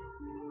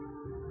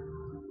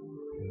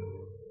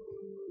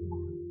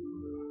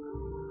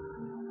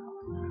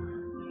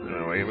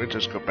 Anyway, we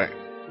just go back.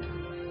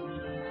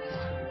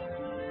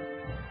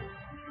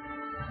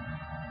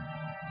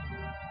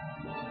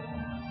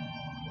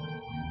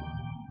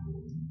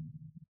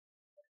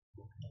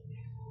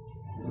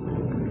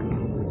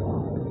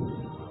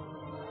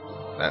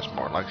 That's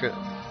more like it.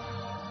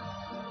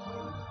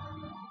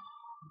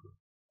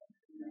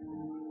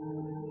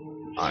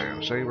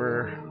 Iron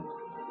Saber.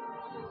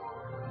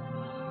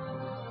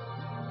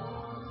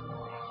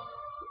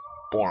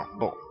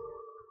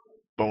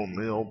 Bone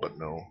Mill, but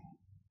no.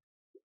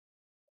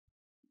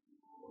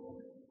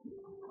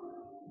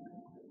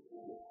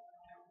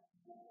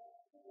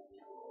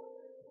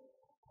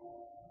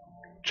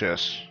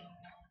 Chess.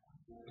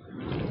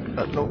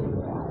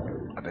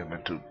 No. I didn't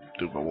mean to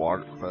do the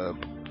water,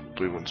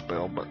 breathing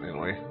spell, but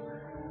anyway.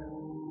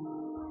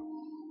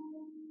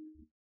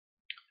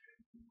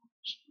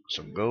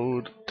 Some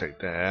gold, take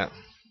that.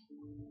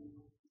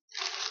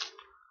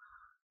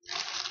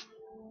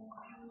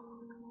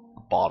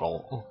 A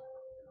bottle.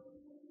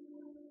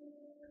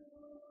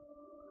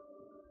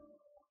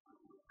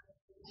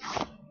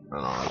 No,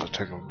 I'll just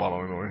take a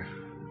bottle anyway.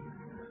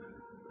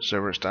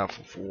 Sever staff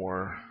for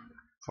 4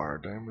 fire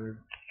damage.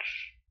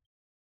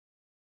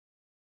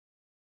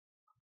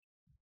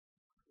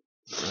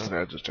 Okay,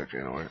 I'll just take it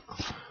anyway.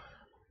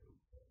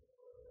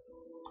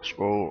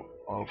 Scroll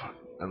of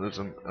and there's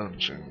an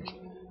ancient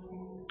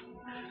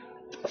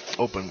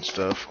open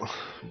stuff,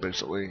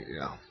 basically,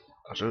 yeah.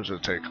 I should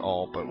just take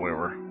all, but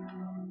whatever.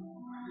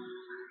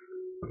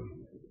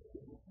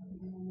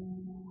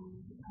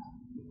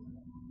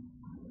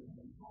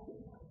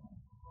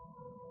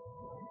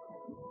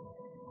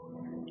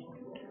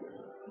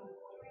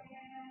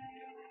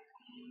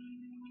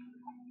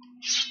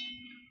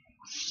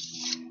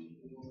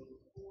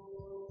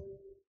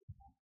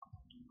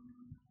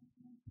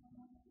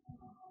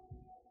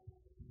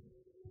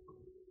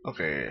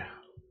 Okay.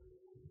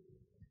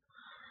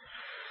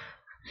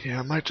 Yeah,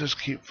 I might just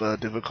keep the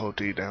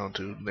difficulty down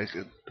to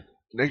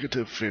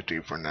negative 50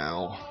 for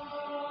now.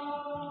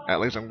 At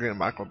least I'm getting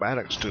my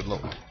acrobatics to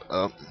look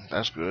up.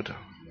 That's good.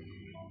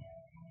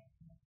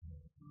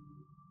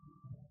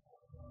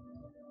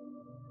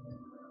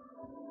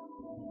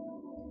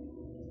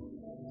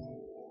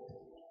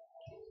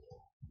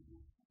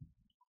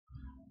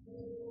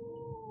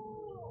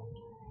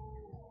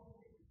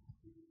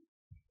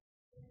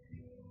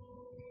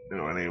 You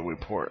know, I need to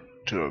report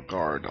to a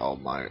guard all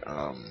my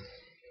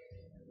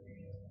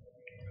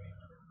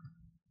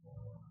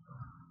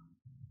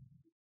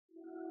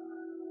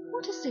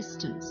What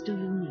assistance do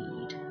you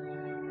need?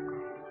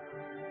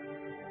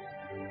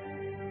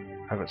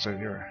 haven't seen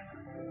your.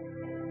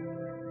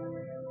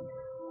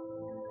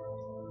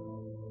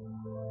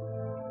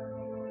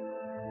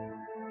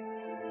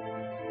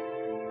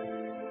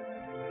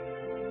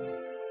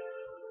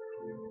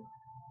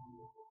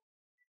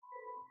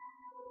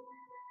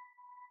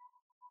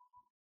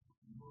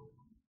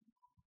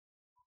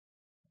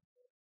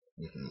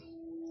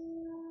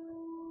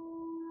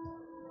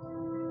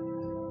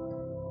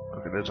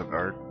 Okay, there's a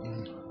guard.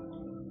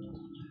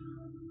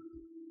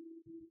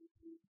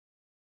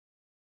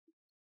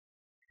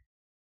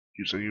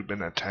 You say you've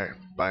been attacked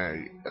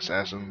by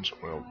assassins,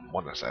 well,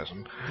 one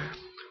assassin,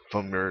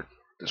 from your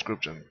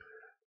description,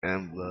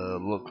 and the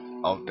look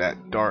of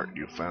that dart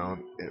you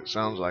found, it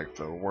sounds like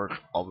the work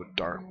of a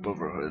dark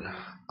brotherhood.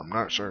 I'm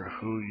not sure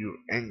who you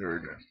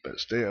angered, but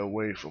stay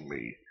away from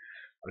me.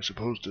 I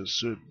suppose this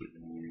should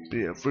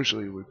be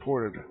officially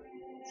reported,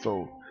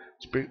 so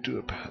speak to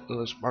the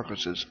Palace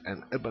Marcuses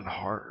and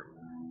Ebonheart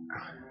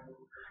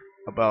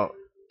about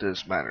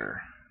this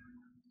matter.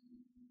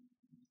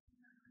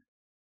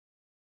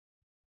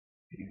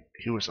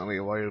 He was on the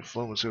way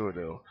from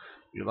Cyrodiil.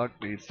 You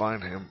likely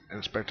find him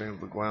inspecting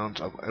the grounds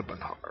of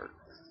Ebonheart.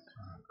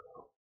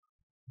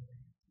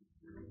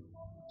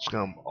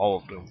 Scum, all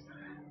of them.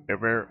 If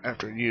they're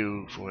after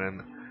you,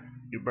 friend,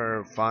 you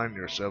better find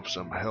yourself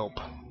some help,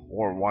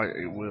 or write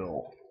a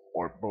will,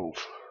 or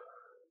both.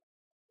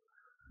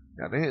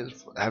 Now,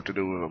 this have to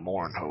do with a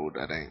Mournhold,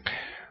 I think.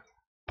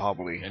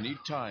 Probably. Any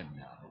time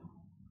now.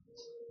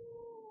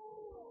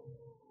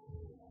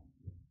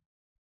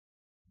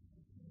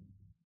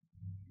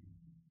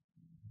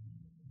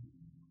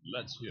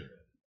 Let's hear it.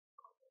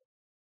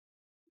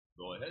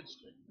 Go ahead,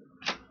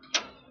 stranger.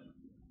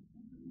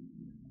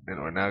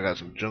 Anyway, now I got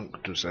some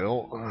junk to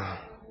sell.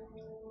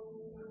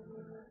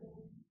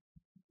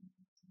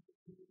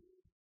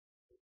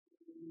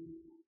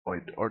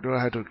 Wait, or do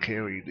I have to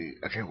carry the...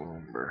 I can't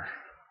remember.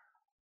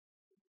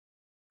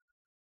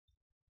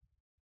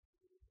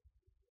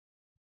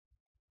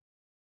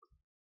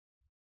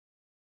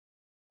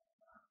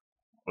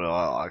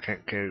 Well, I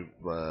can't carry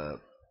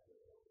the...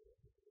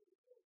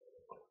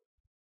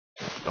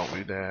 Don't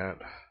need that.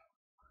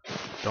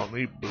 Don't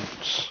need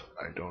boots.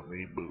 I don't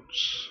need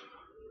boots.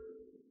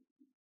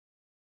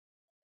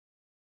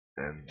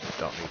 And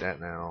don't need that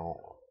now.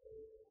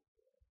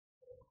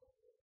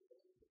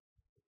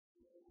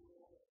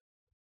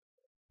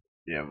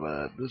 Yeah,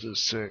 but this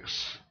is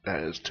 6.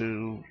 That is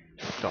 2.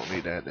 Don't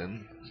need that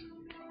then.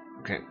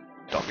 Okay,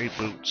 don't need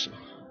boots.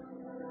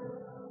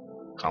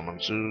 Common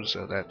shoes,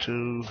 so that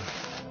too.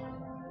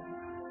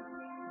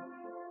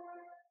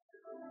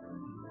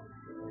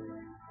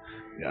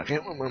 Yeah, I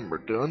can't remember.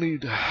 Do I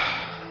need...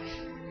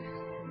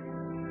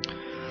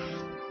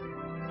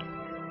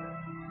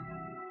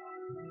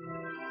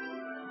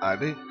 I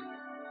think...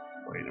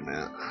 Wait a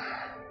minute.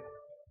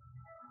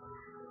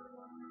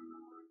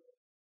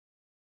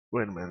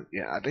 Wait a minute.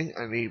 Yeah, I think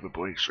I need the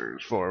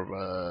bracers for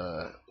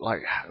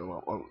like...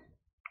 Well,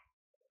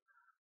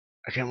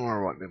 I can't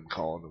remember what them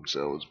call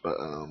themselves, but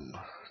let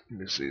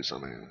me see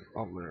something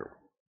over there.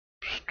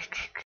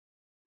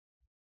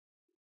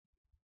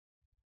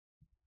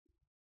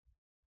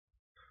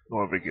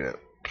 What we get?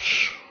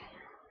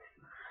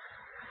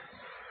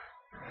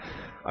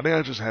 I think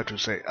I just have to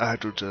say, I have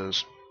to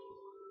just,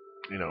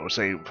 you know,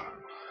 save,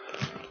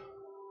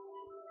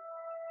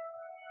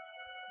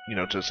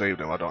 to save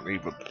them. I don't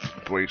need the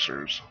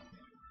bracers,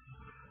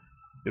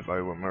 if I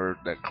remember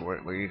that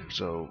correctly.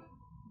 So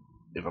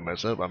if I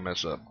mess up, I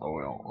mess up. Oh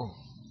well.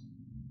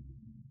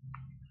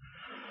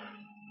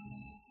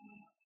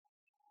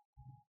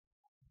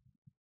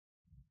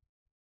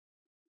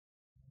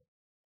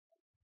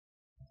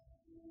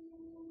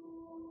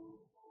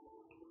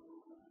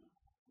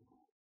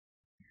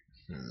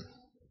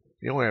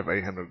 You only have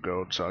 800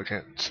 gold, so I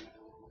can't.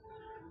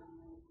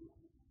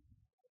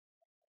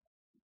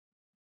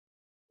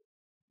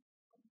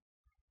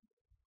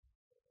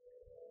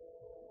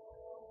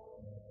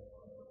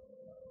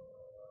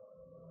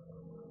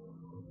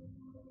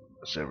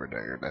 Silver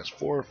dagger. That's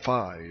 4 or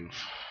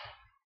 5.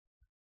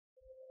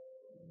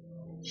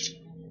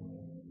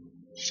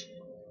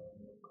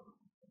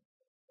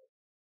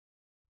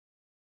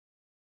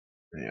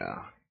 Yeah.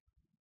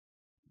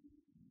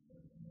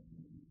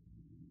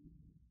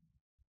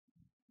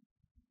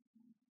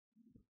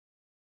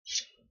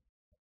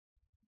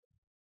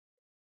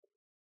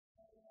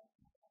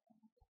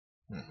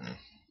 Mm-hmm.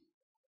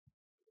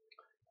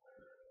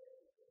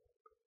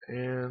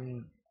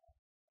 And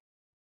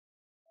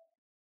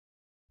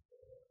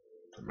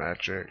the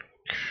magic.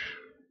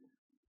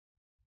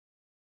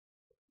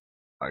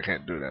 I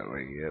can't do that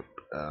right yet.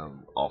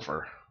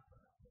 Offer.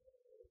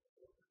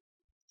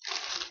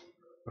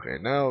 Okay,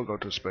 now go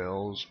to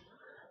spells.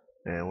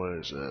 And what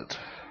is it?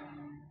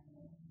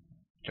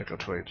 Check out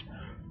traits.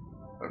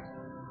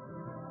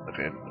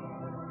 Okay.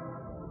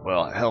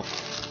 Well,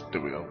 health.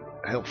 There we go.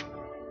 Health.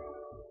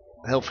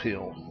 Health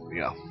heal.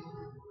 Yeah.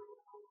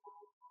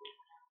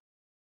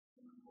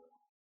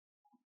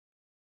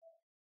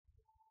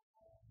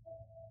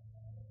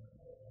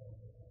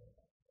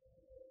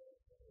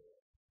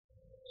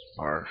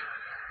 Or.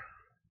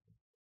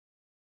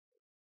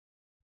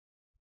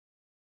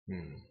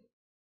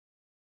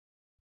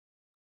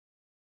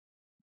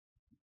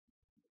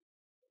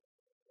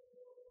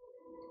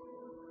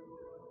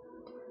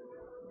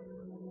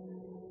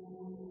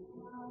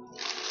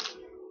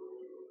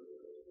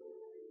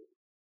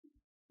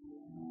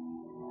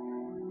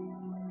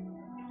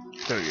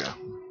 There you go.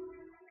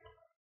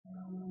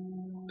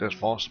 There's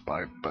false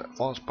bite,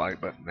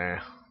 but nah.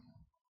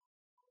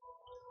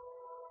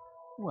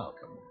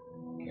 Welcome.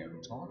 Care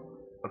to talk?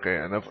 Okay,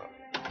 enough.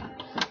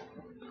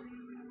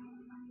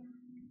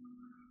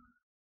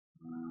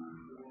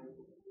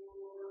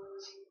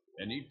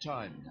 Any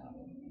time now.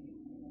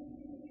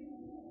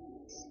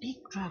 Speak,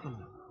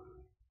 traveler.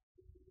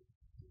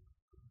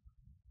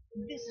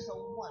 This is a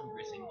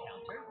wondrous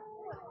encounter.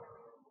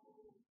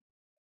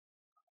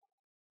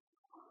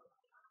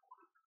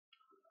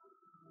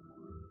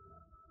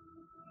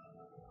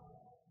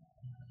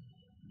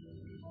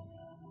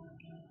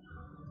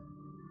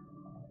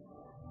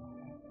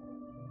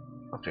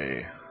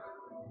 Okay.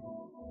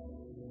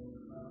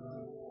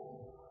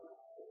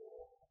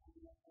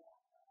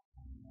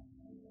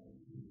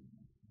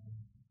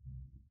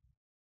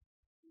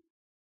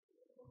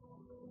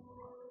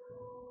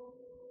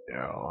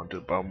 Yeah, on to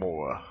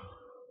Balmora.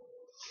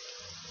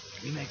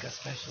 We make a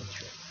special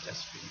trip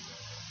just for you.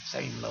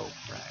 Say low,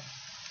 Brad.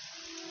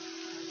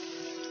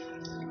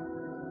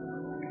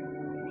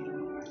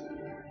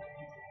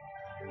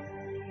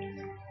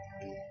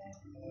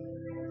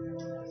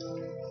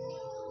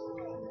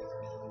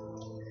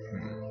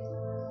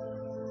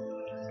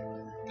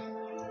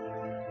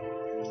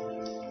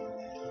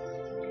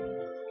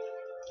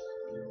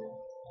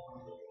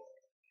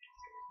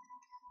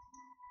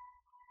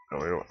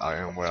 Oh, I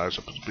am where I'm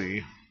supposed to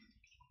be.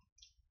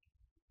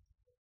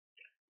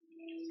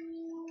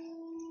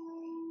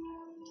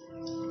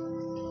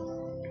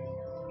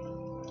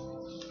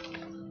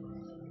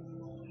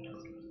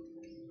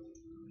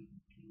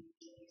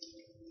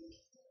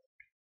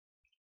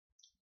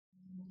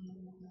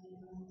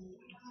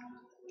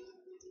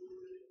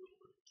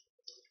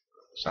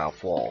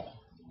 South Wall.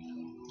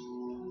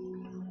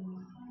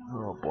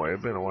 Oh boy,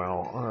 it's been a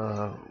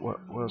while.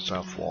 What's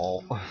South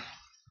Wall?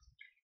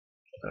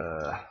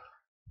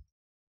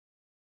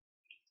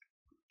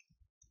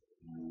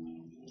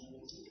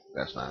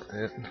 That's not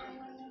it.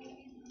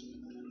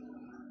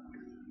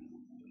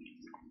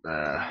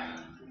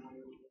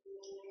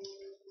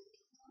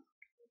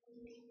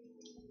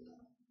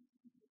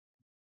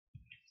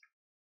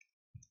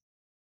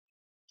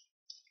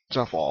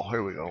 South Wall,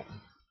 here we go.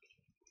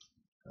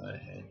 Go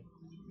ahead.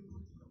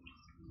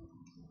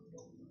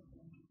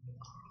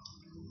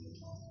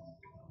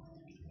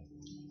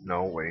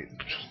 No, wait.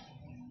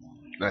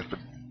 That's the.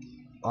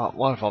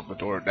 What if off the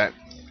door? That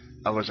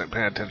I wasn't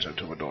paying attention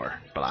to the door.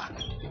 Blah.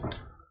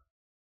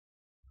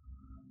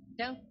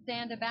 Don't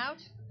stand about.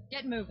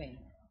 Get moving.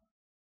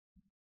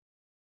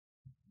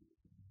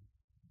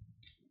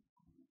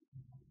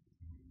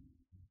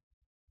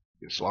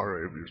 You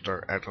slaughter if you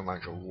start acting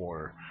like a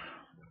war.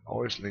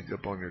 Always sneak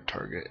up on your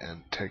target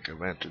and take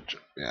advantage.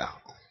 Yeah.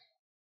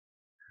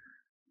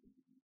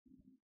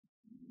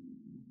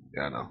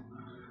 Yeah, I know.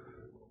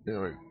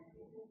 Anyway,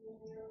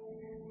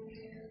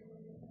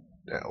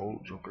 that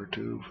old Joker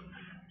too.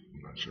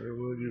 I'm not sure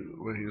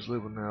where he's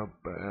living now,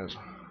 but as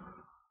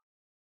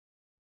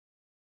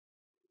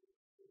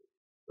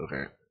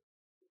okay.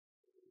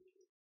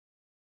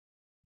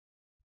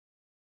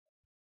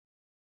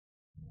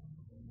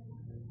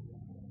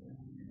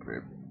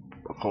 Okay,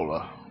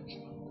 Cola.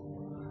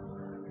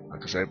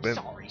 Like I said, Ben.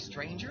 Sorry,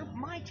 stranger.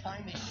 My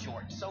time is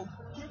short, so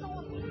get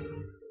on.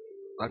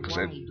 Like I Why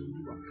said, do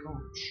you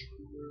approach?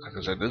 like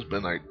I said, this has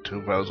been like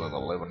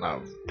 2011.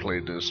 I've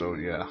played this, so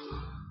yeah.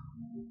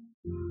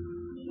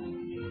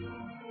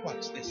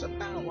 What's this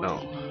about? No.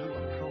 Why do you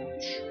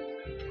approach?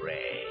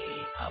 Prey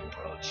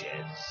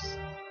approaches.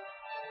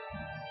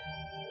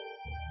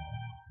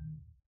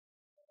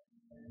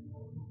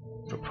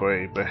 To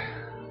pray, but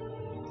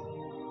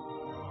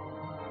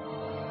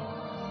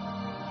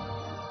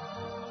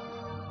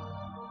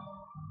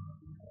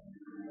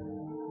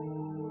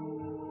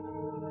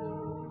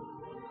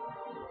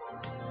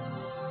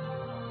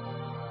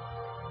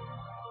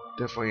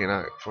definitely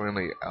not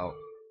friendly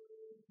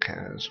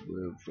outcast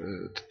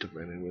with the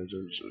many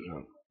wizards or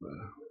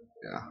something.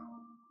 Yeah.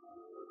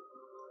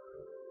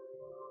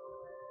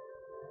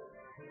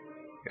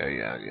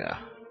 Yeah.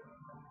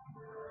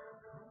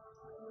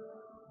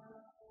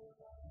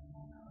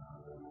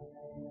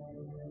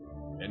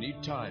 Any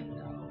time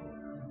now.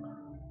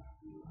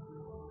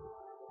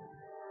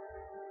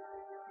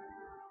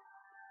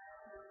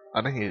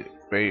 I think it's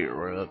very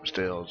right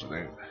upstairs, I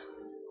think.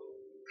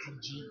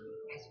 IG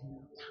has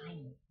no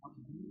time for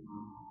you.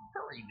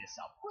 Hurry this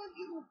up, will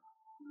you?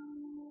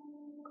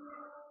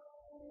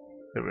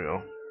 There we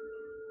go.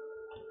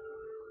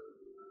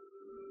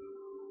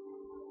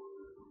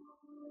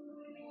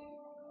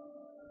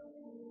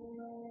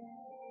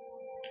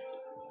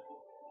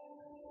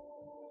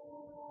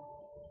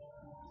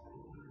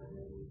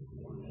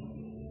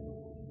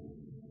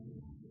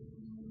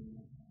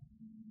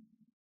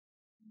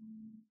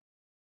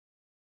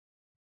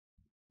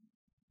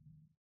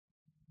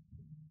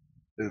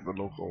 Is the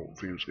local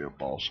fuse guild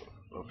boss.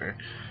 Okay.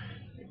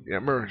 Yeah,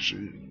 merge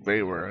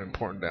they were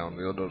important down.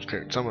 Those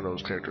some of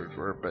those characters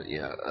were, but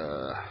yeah.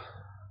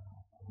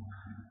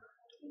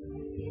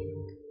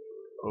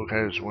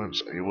 Okay, so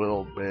once a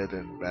willow bed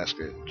and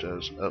basket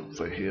just up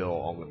the hill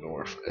on the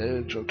north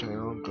edge of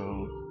town.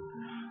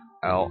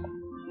 Out,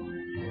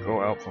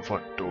 go out the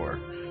front door,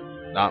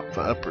 not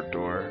the upper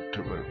door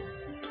to the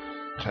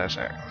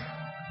Tassac.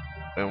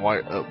 Then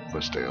right up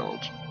the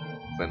stairs,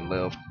 then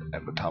left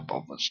at the top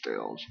of the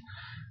stairs,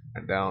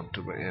 and down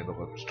to the end of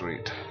the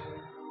street.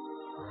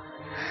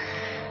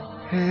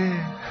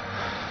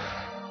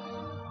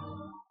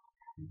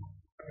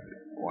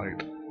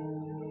 White.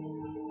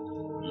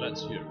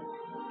 Let's hear it.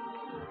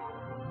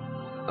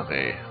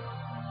 Okay.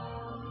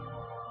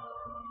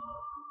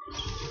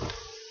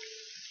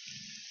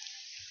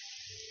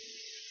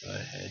 Go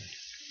ahead.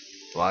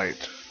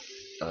 Right.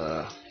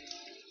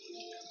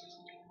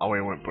 I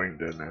went bring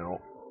that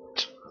out.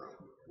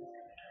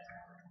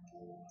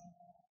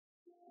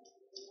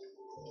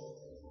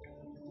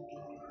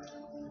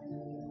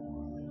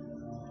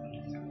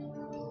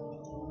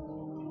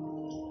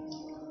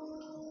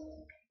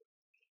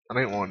 I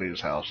think one of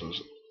these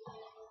houses.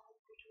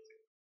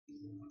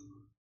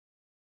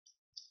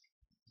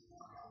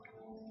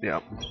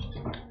 Yep.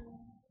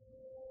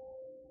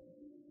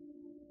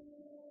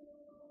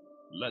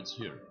 Let's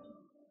hear it.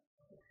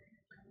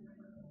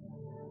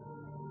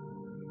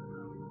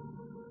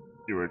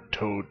 You were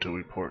told to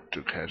report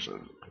to Casa.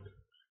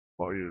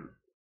 What are you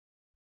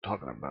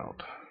talking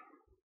about?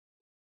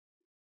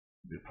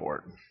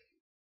 Report.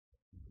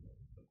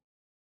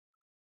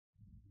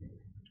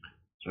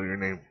 So your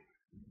name.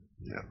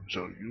 Yeah.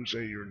 So you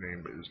say your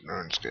name is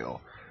Nirn-Scale,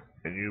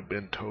 and you've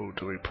been told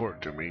to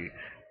report to me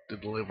to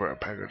deliver a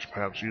package.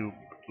 Perhaps you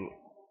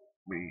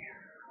me.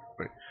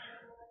 Wait.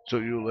 So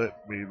you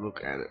let me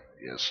look at it.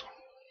 Yes.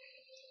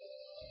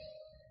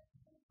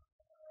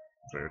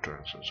 Fair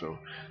turn. So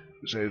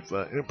you say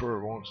the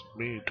Emperor wants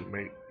me to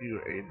make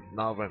you a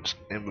novice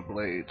in the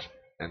blades,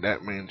 and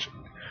that means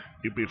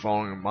you be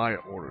following my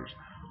orders.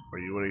 Are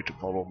you ready to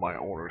follow my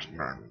orders,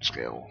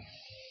 Nirn-Scale?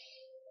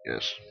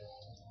 Yes.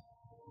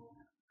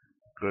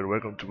 Good,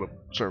 welcome to the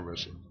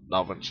service,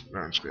 novice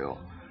Nirn-Scale.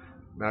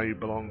 Now you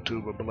belong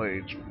to the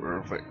blades,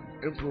 where the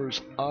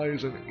Emperor's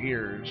eyes and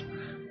ears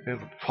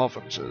and the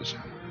provinces.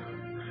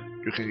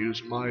 You can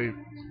use my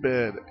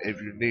bed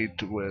if you need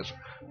to rest,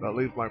 but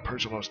leave my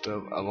personal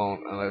stuff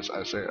alone unless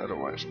I say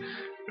otherwise.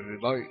 If you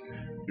like,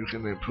 you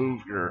can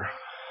improve your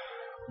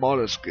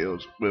modest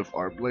skills with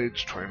our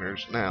blades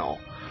trainers now,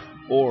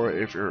 or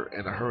if you're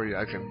in a hurry,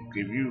 I can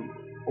give you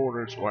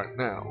orders right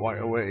now,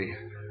 right away.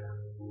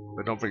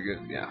 But don't forget,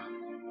 yeah.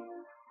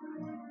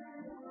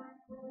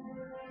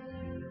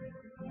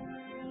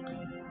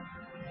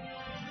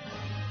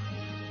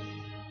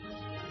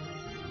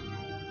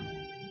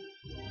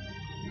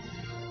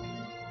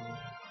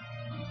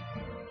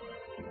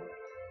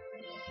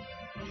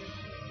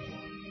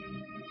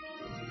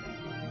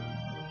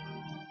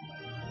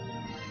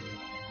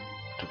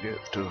 To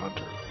get to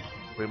Hunter.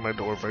 Leave my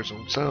door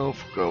facing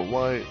south, go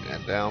right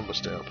and down the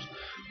steps,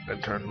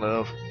 then turn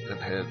left and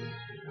head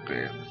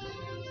again.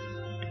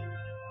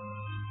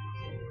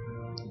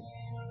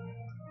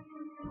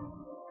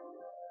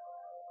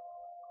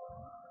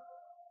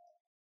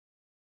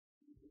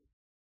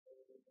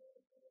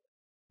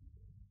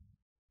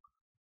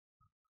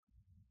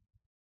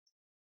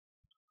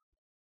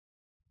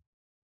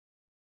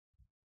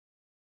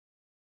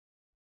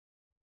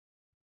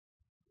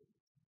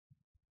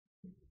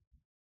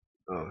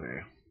 Okay.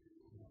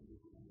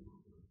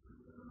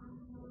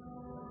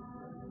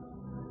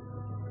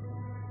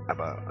 How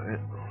about it?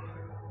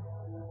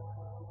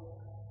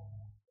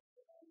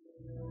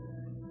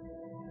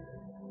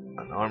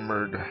 An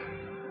armored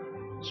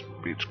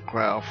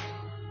speechcraft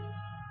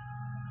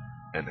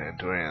and hand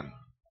to hand.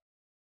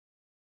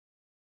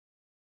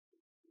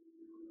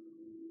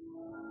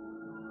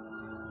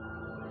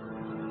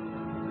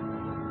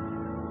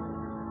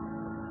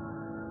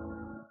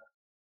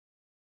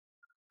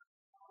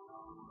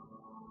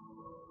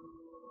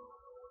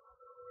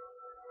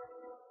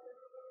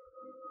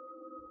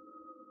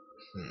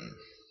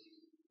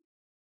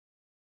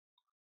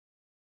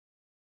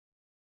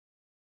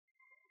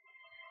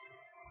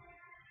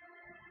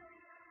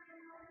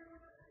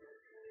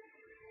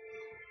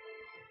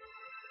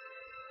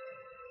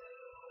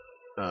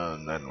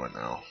 None right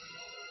now.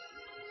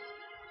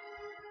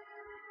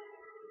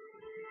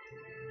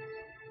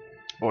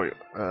 Oh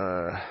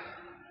yeah,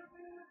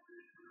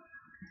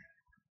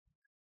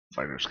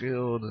 fighter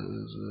skill.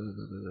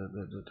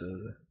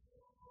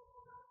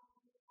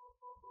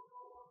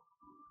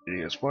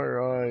 Yes,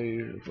 Fire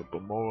Eye,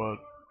 Flipamoa,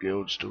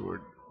 Guild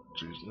Steward.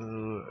 She's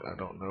new. I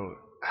don't know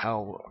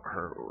how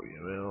her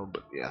will,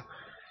 but yeah.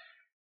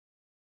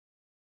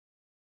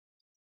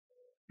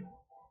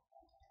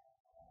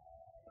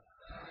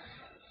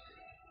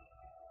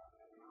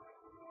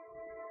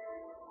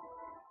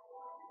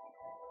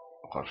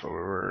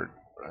 Crossover.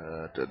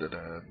 Da da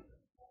da.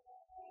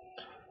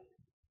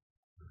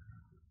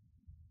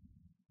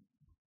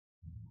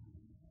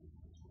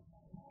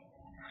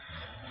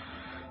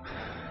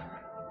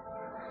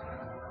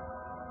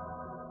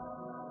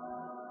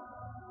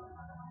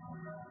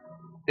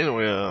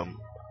 Anyway, I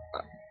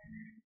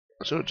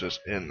should just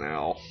end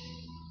now.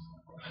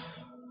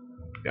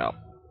 Yeah.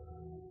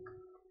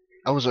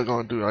 I was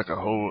gonna do like a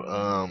whole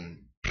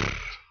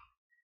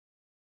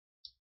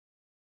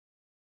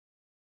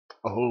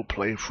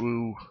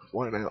playthrough.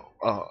 Why not?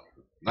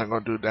 Not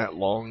gonna do that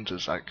long,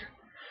 just like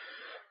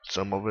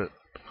some of it.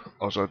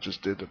 Also, I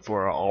just did it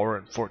for an hour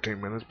and 14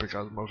 minutes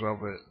because most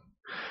of it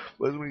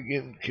was me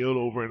getting killed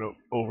over and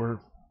over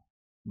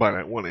by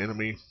that one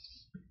enemy.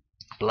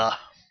 Blah.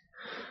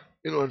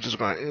 You know, I'm just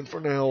gonna end for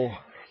now.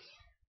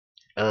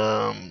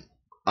 I'm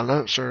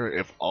not sure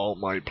if all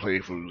my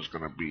playthroughs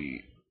gonna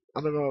be.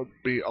 I'm not gonna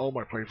be all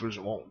my playthroughs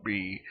won't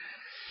be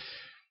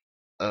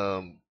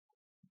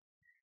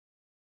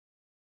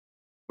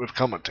with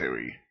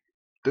commentary.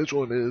 This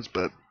one is,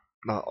 but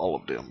not all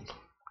of them.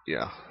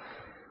 Yeah.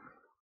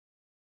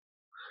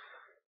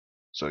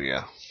 So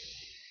yeah.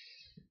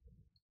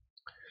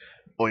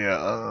 Oh yeah.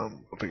 I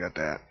forgot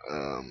that.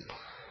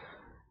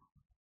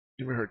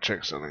 Give me her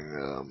check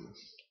something.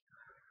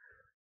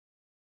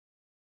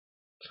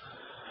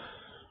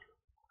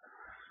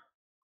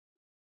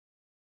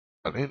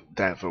 I think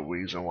that's the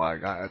reason why I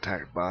got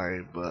attacked by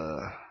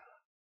the.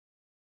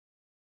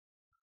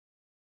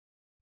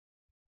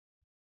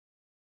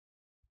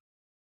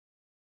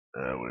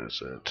 What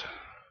is it?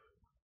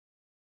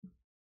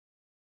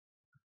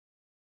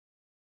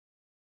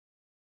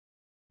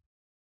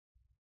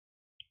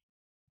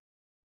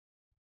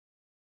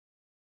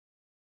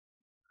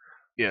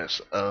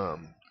 Yes.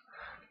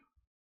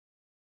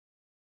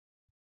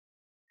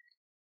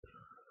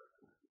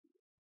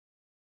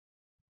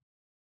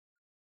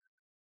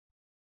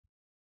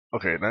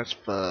 Okay, that's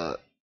the.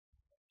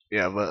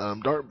 Yeah, but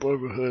Dark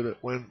Brotherhood,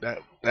 when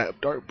that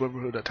Dark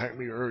Brotherhood attacked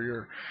me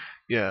earlier,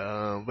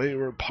 yeah, they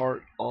were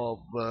part of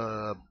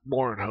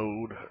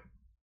Morrowind,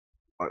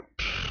 like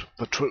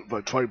the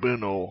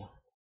Tribunal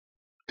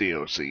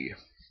DLC.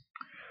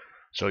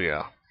 So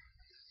yeah,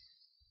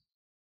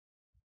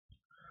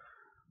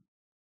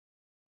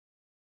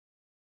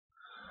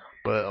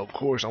 but of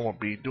course I won't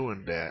be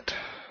doing that.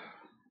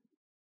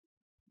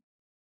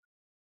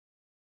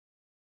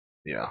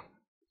 Yeah.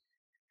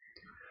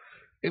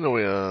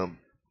 Anyway, I'm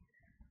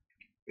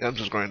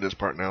just going to this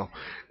part now.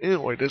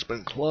 Anyway, this has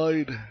been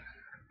Clyde.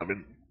 I've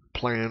been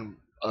playing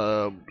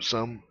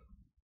some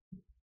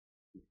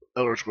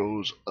Elder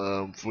Scrolls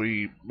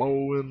 3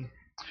 Morrowind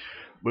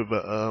with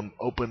a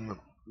open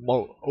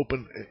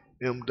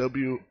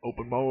MW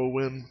open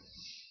Morrowind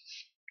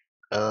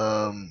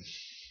um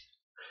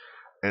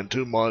and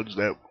two mods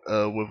that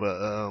with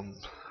a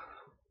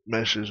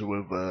meshes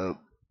with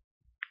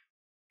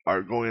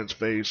Argonian's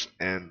face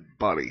and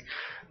body.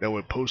 That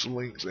will post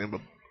links in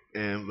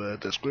the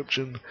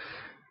description,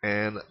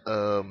 and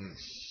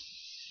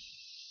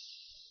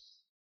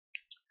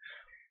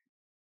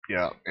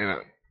yeah,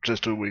 and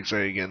just to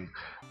say again,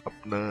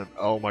 not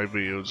all my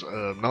videos,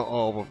 not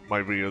all of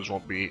my videos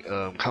won't be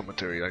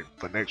commentary. Like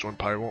the next one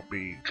probably won't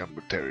be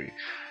commentary.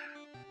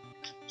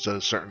 So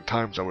certain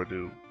times I will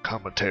do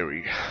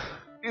commentary.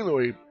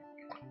 Anyway,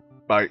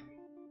 bye.